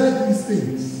you hear these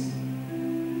things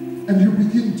and you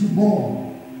begin to mourn.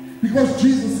 Because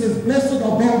Jesus says, blessed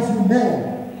are those who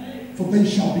mourn, for they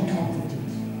shall be comforted.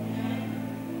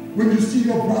 When you see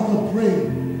your brother pray,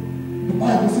 the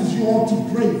Bible says you ought to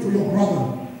pray for your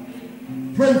brother.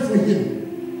 Pray for him.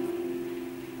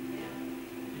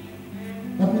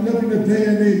 But we live in a day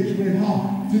and age where,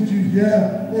 did you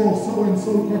hear, oh,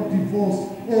 so-and-so got divorced,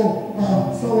 oh,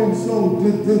 so-and-so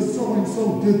did this,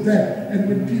 so-and-so did that. And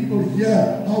when people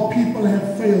hear how people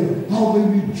have failed, how they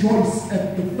rejoice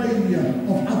at the failure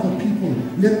of other people,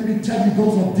 let me tell you,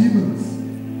 those are demons.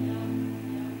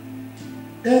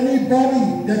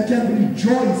 Anybody that can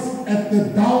rejoice at the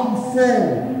downfall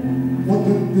or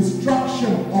the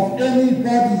destruction of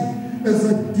anybody is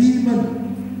a demon,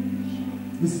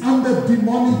 is under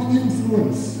demonic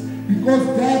influence. Because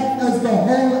that is the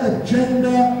whole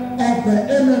agenda of the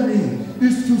enemy,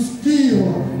 is to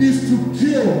steal, is to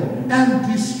kill and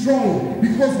destroy.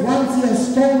 Because once he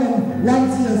has stolen,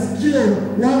 once he has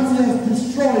killed, once he has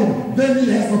destroyed, then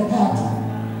he has a party.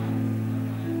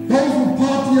 Those who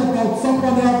party about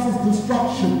someone else's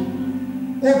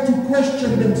destruction ought to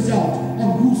question themselves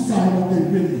on whose side are they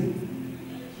really.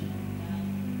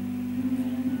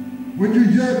 When you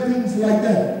hear things like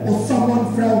that, or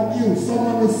someone fell ill,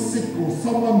 someone is sick, or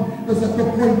someone is at the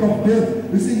point of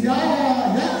death, you say,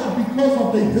 yeah, because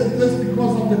of they did this,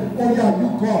 because of the, oh yeah, you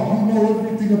God, you know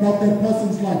everything about that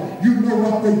person's life. You know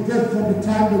what they did from the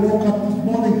time they woke up this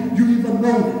morning. You even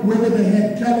know whether they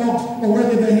had Kellogg's or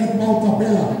whether they had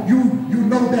Maltabella. You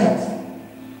know that.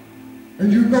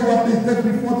 And you know what they did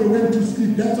before they went to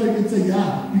sleep. That's why you can say,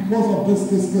 yeah, because of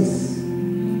this.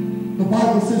 The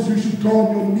Bible says you should go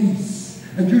on your knees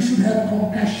and you should have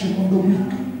compassion on the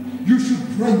weak. You should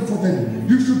pray for them.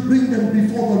 You should bring them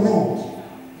before the Lord.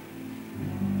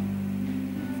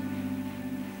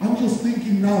 I'm just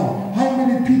thinking now, how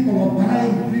many people are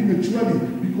dying prematurely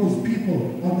because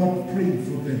people are not praying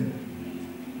for them?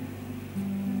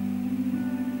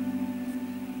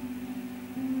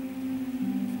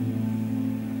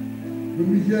 When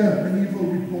we hear an evil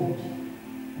report,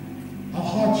 our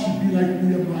hearts should be like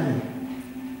Nehemiah.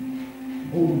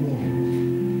 Oh Lord,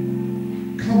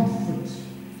 comfort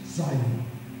Zion.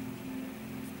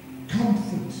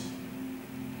 Comfort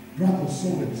brother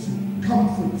so-and-so.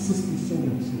 Comfort sister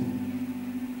so-and-so.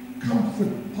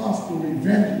 Comfort pastor or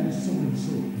evangelist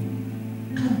so-and-so.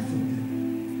 Comfort them.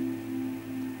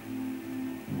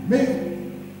 Make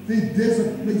the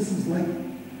desert places like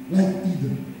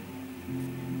Eden.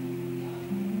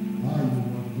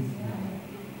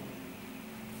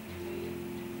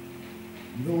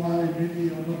 You know why many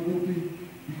are not with me?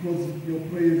 Because your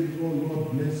prayers is, oh Lord,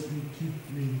 bless me, keep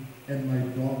me, and my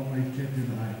dog, my cat,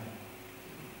 and I.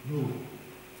 No.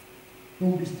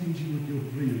 Don't be stingy with your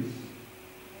prayers.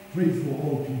 Pray for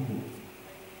all people.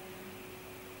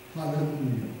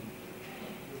 Hallelujah.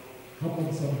 Come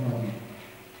on, somebody.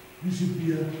 You should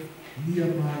be a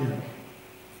Nehemiah.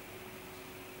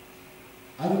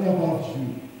 I don't know about you.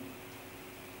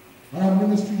 When I'm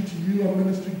ministering to you, I'm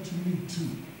ministering to me too.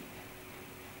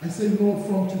 I say, Lord,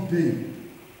 from today,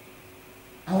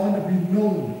 I want to be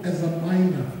known as a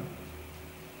miner.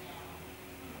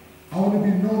 I want to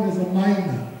be known as a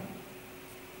miner.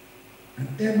 An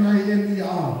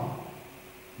M-I-N-E-R.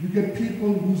 You get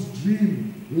people whose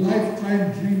dream,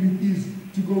 lifetime dream it is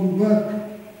to go work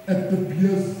at the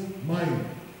Beers mine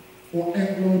or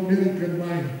Anglo-American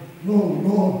mine. No,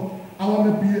 Lord, I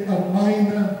want to be a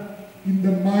miner in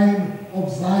the mine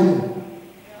of Zion.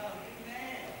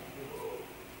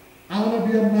 I want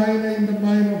to be a miner in the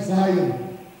mine of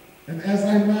Zion. And as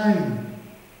I mine,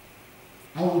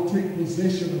 I will take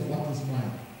possession of what is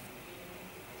mine.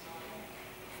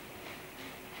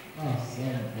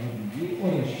 Somebody, you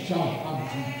ought to shout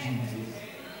unto Jesus.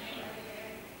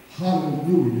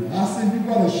 Hallelujah. I said you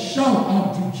got to shout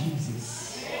unto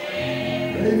Jesus.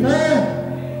 Amen.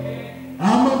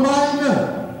 I'm a miner.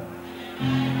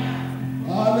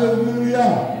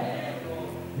 Hallelujah.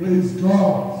 Praise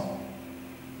God.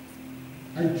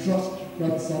 I trust you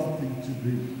got something to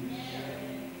do.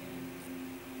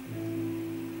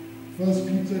 1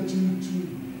 Peter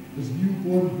 2:2 as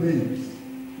newborn babes,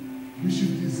 we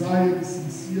should desire the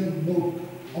sincere milk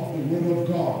of the Word of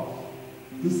God.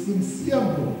 The sincere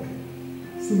milk.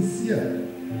 Sincere.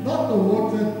 Not the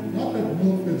water, not that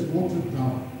milk that's watered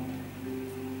down.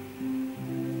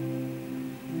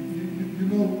 You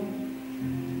know,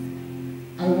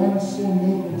 I once saw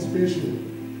milk on special.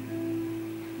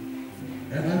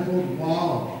 And I thought, wow,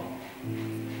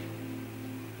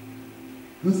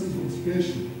 this is on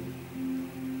special.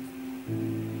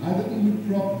 I didn't look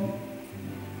properly.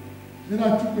 Then I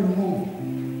took it home.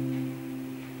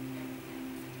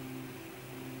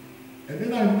 And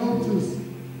then I noticed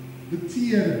the tea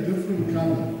had a different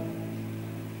color.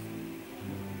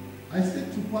 I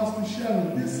said to Pastor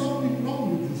Sharon, there's something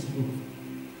wrong with this book.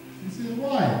 She said,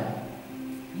 why?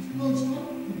 I said, no,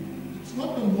 it's not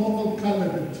the normal color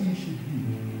the tea should be.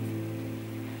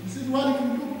 She said, well, if you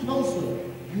look closer,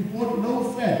 you bought no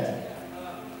fat.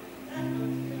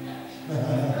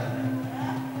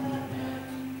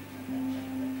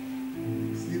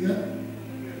 See that?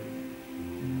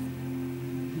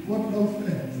 You bought no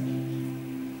fat.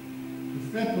 The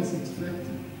fat was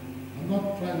extracted. I'm not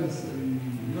trying to say,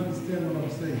 you understand what I'm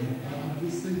saying. I'm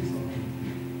just saying something.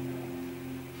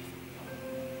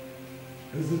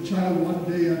 As a child, one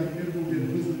day I remember we had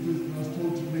visitors and I was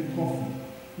told to make coffee.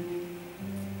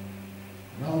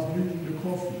 And I was making the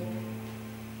coffee.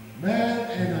 Man,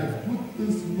 and I put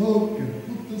this milk and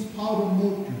put this powdered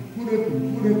milk and put it,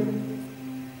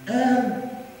 and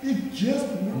it just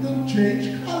wouldn't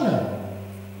change color.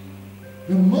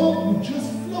 The milk would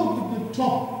just float at the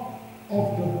top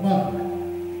of the mug.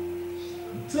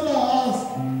 Until I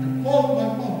asked and called my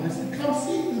mom. I said, come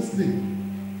see this thing.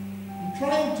 I'm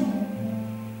trying to.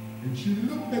 And she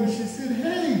looked and she said,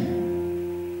 hey,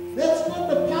 that's not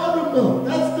the powder milk,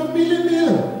 that's the mealie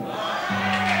meal.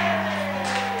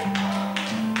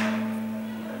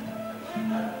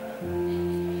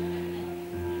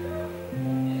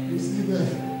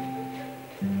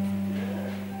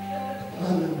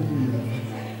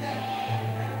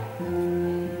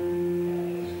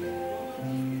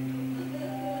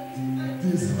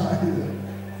 desire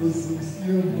the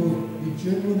sincere milk, the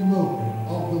genuine milk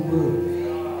of the word.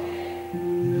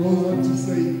 He goes on to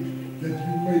say that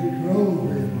you may grow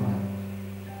thereby.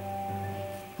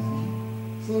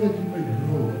 So that you may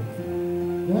grow.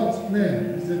 God's plan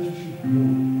is that you should grow.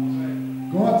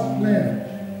 God's plan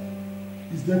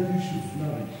is that you should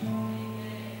flourish.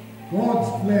 God's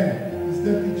plan is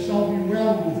that it shall be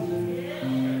well with you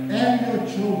and your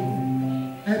children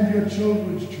and your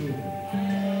children's children.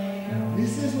 He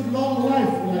says, with long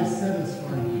life will I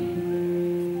satisfy you.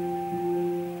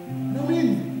 I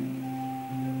mean,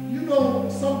 you know,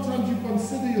 sometimes you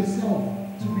consider yourself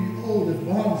to be old,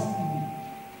 advanced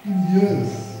in years.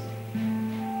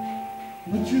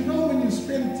 But you know, when you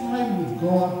spend time with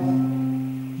God,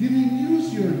 He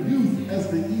renews your youth as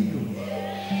the eagle.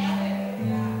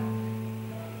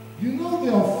 You know,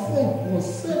 there are folk who are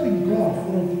serving God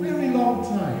for a very long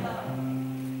time.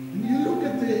 And you look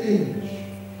at their age.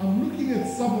 I'm looking at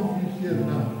some of you here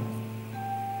now.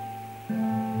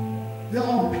 There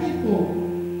are people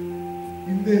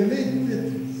in their late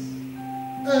 30s,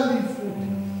 early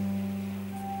 40s,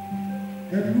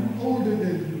 that look older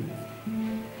than you.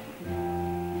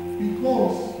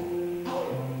 Because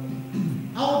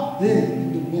out there in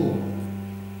the world,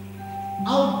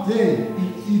 out there in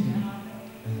Eden,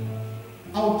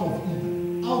 out of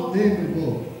Eden, out there in the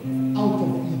world, out of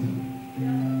Eden,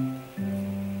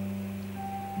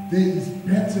 there is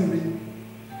battering,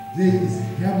 there is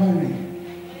hammering,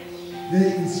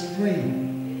 there is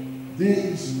strain, there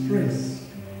is stress,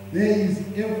 there is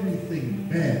everything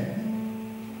bad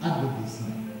under the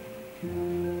sun.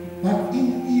 But in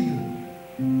Eden,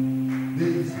 there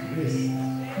is rest.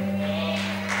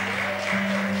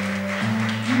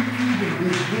 In Eden,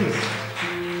 there is rest.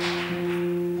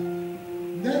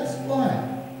 That's why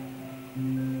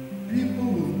people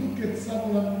will look at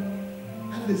someone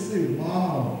and they say,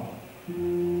 wow,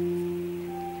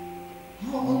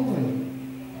 how old are you?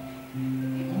 I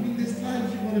mean, there's times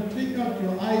you want to take out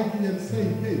your ID and say,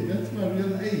 hey, that's my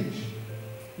real age.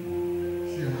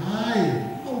 Say, hi,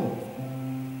 how?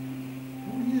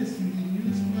 Oh yes, you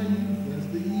used my youth as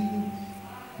the eagles.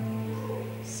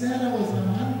 Sarah was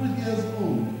 100 years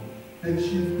old and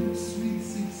she looked sweet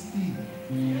 16.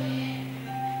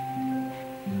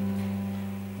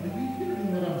 Are you hearing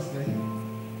what I'm saying?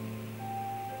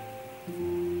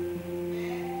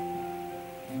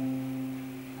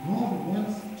 God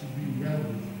wants to be well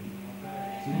with you.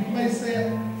 So you may say,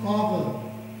 Father,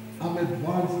 I'm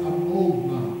advanced, I'm old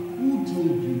now. Who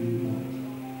told you you're old?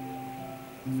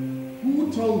 Who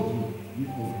told you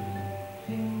you're old?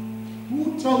 Who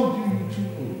told you you're too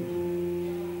old?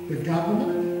 The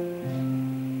government?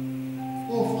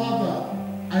 Oh, Father,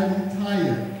 I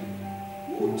retired.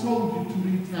 Who told you to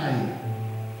retire?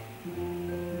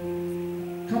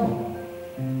 Come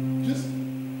on. Just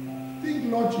think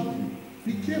logically.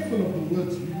 Be careful of the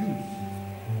words we use.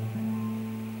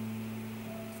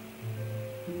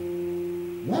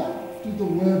 What do the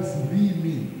words re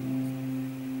mean?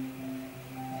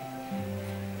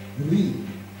 Re.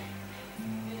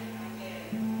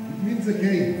 It means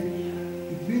again.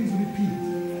 It means repeat.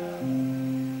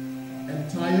 And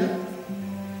tire.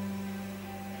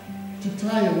 To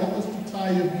tire. What does to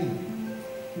tire mean?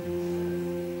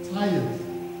 Tired.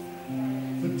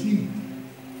 Fatigued.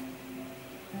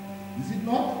 Is it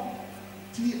not?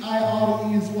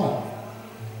 T-I-R-E is what?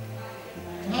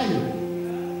 Tired.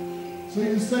 So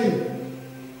you say,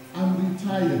 I'm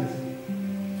retired.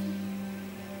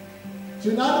 So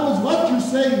in other words, what you're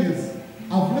saying is,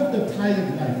 I've lived a tired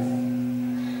life.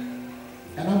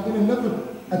 And I'm going to live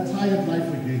a tired life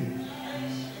again.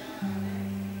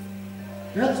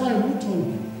 That's why who told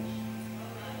you?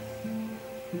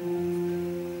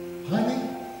 Honey,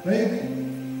 baby,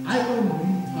 I don't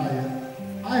retire.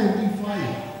 I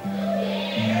refire.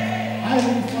 I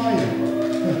refire.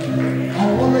 I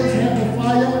always have the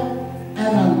fire,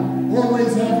 and I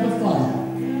always have the fire.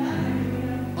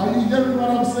 Are you hearing what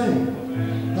I'm saying?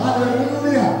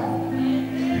 Hallelujah.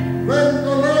 Praise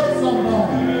the Lord,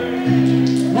 somebody.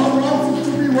 God wants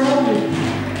it to be well with you.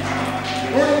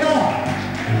 Oh yeah.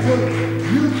 So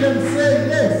you can say,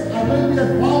 yes, I may be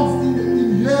advanced in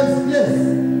years, yes.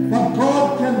 But God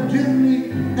can give me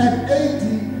at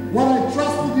 80 what I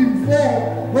trusted Him for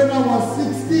when I was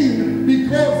 16,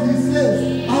 because He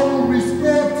says, I will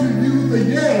restore to you the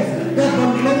years that the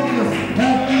locusts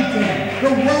have eaten. The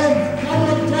worms, come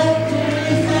and talk to me,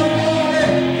 somebody.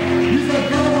 He's a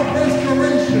God of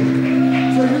restoration.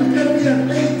 So you can be at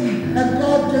 80 and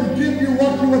God can give you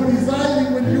what you were desiring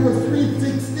when you were sweet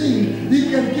 16. He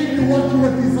can give you what you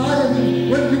were desiring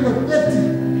when you were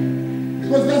 30.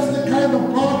 Because that's the kind of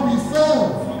God we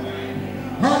serve.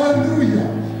 Hallelujah.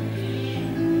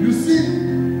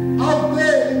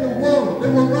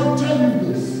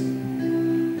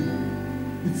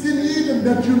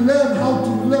 praying that you learn how to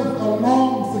live a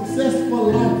long,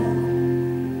 successful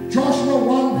life. Joshua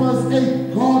 1 verse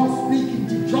 8, God speaking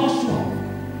to Joshua,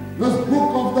 this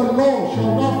book of the law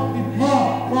shall not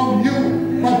depart from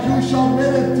you, but you shall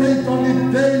meditate on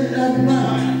it day and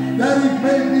night, that it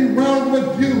may be well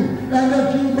with you, and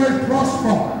that you may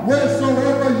prosper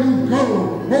wheresoever you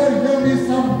go. Oh, hear me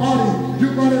somebody,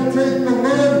 you're going to take the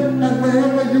word, and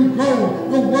wherever you go,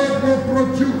 the word will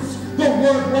produce. The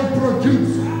word will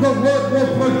produce. The word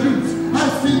will produce. I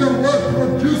see the word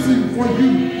producing for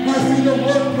you. I see the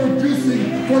word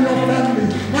producing for your family.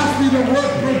 I see the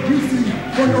word producing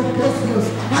for your business.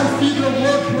 I see the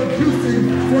word producing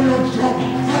for your job.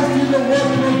 I see the word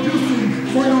producing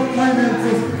for your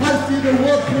finances. I see the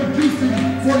word producing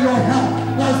for your health.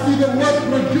 I see the word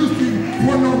producing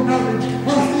for your marriage.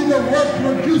 I see the word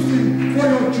producing for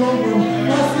your children.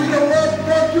 I see the word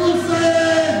producing.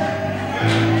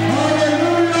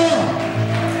 Hallelujah.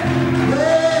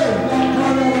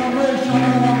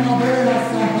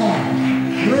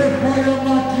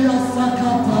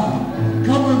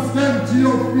 Come and stand to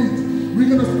your feet. We're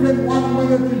going to spend 1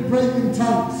 minute in praying in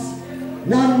tongues.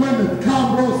 1 minute.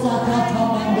 Kabro sakata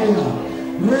mandea.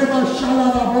 Reba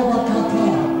shalala boba kata.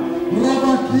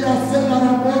 Raba kia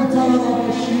selala monta la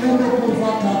raba shiele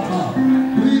kozakata.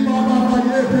 Riba baba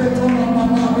yete tola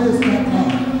mama beskata.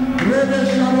 Rebe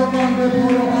shalomande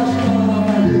bolo bashala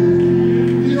baye.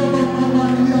 Rio mama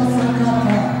kia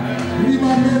sakata.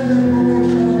 Riba mende bobo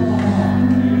shalala.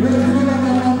 Rezola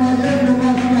mama yende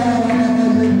bashala mama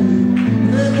yende.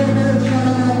 Rebo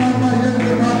shalala mama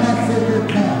yende baba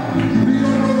seketa.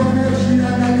 Rio bobo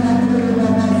shiana katere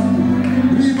baba.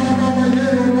 Riba baba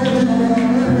yende bobo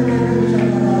shalala.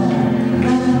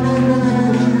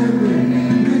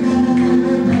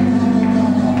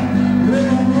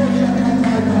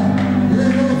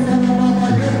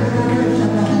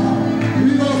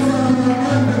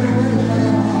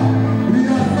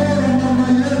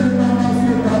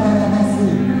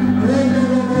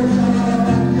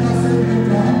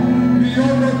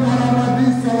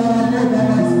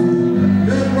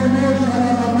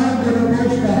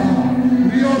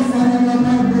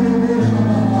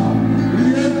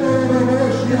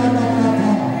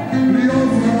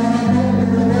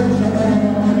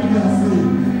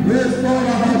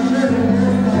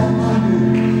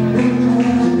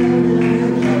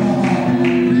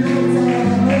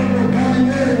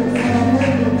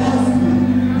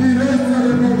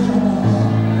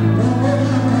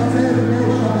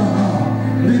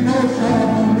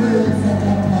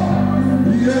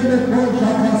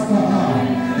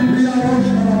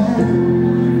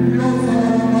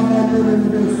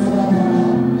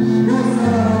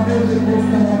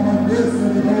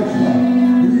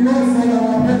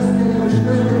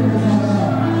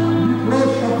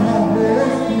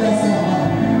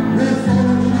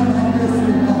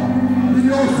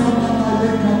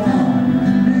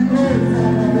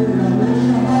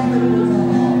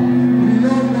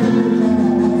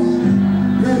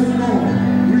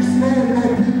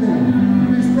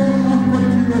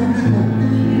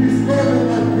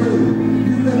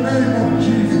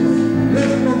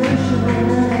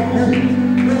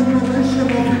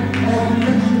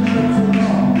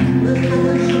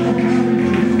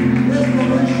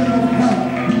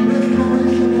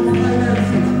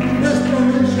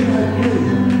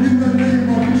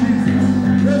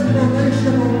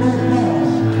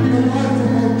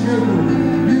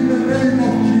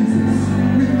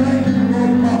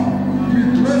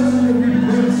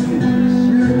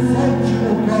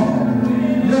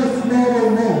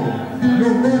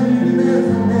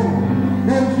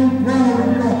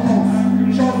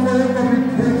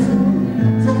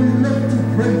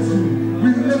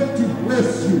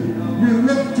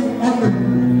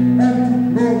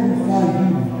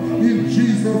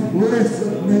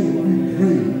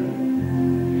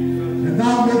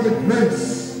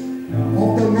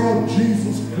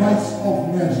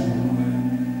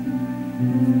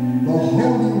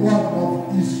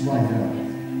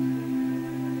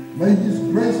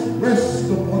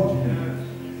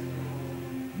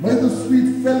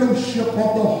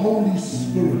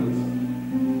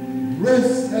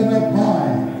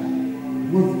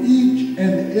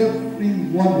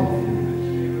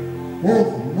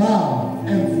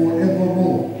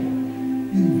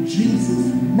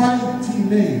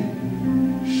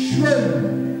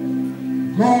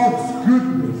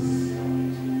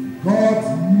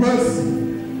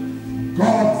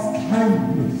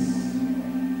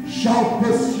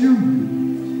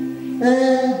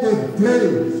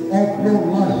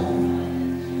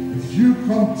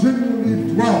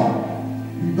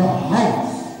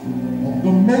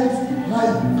 Most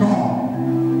High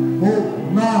God, both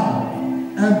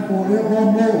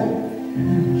forevermore.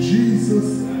 In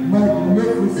Jesus'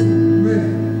 magnificent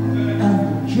name.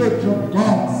 And the church of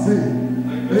God said,